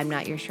to I'm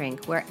Not Your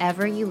Shrink,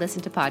 wherever you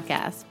listen to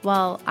podcasts.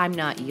 While I'm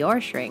not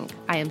your shrink,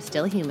 I am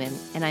still human,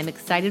 and I'm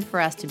excited for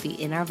us to be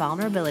in our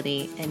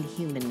vulnerability and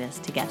humanness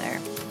together.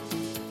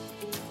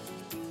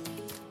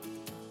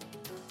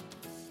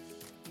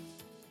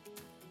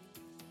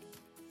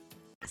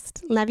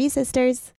 Love you, sisters.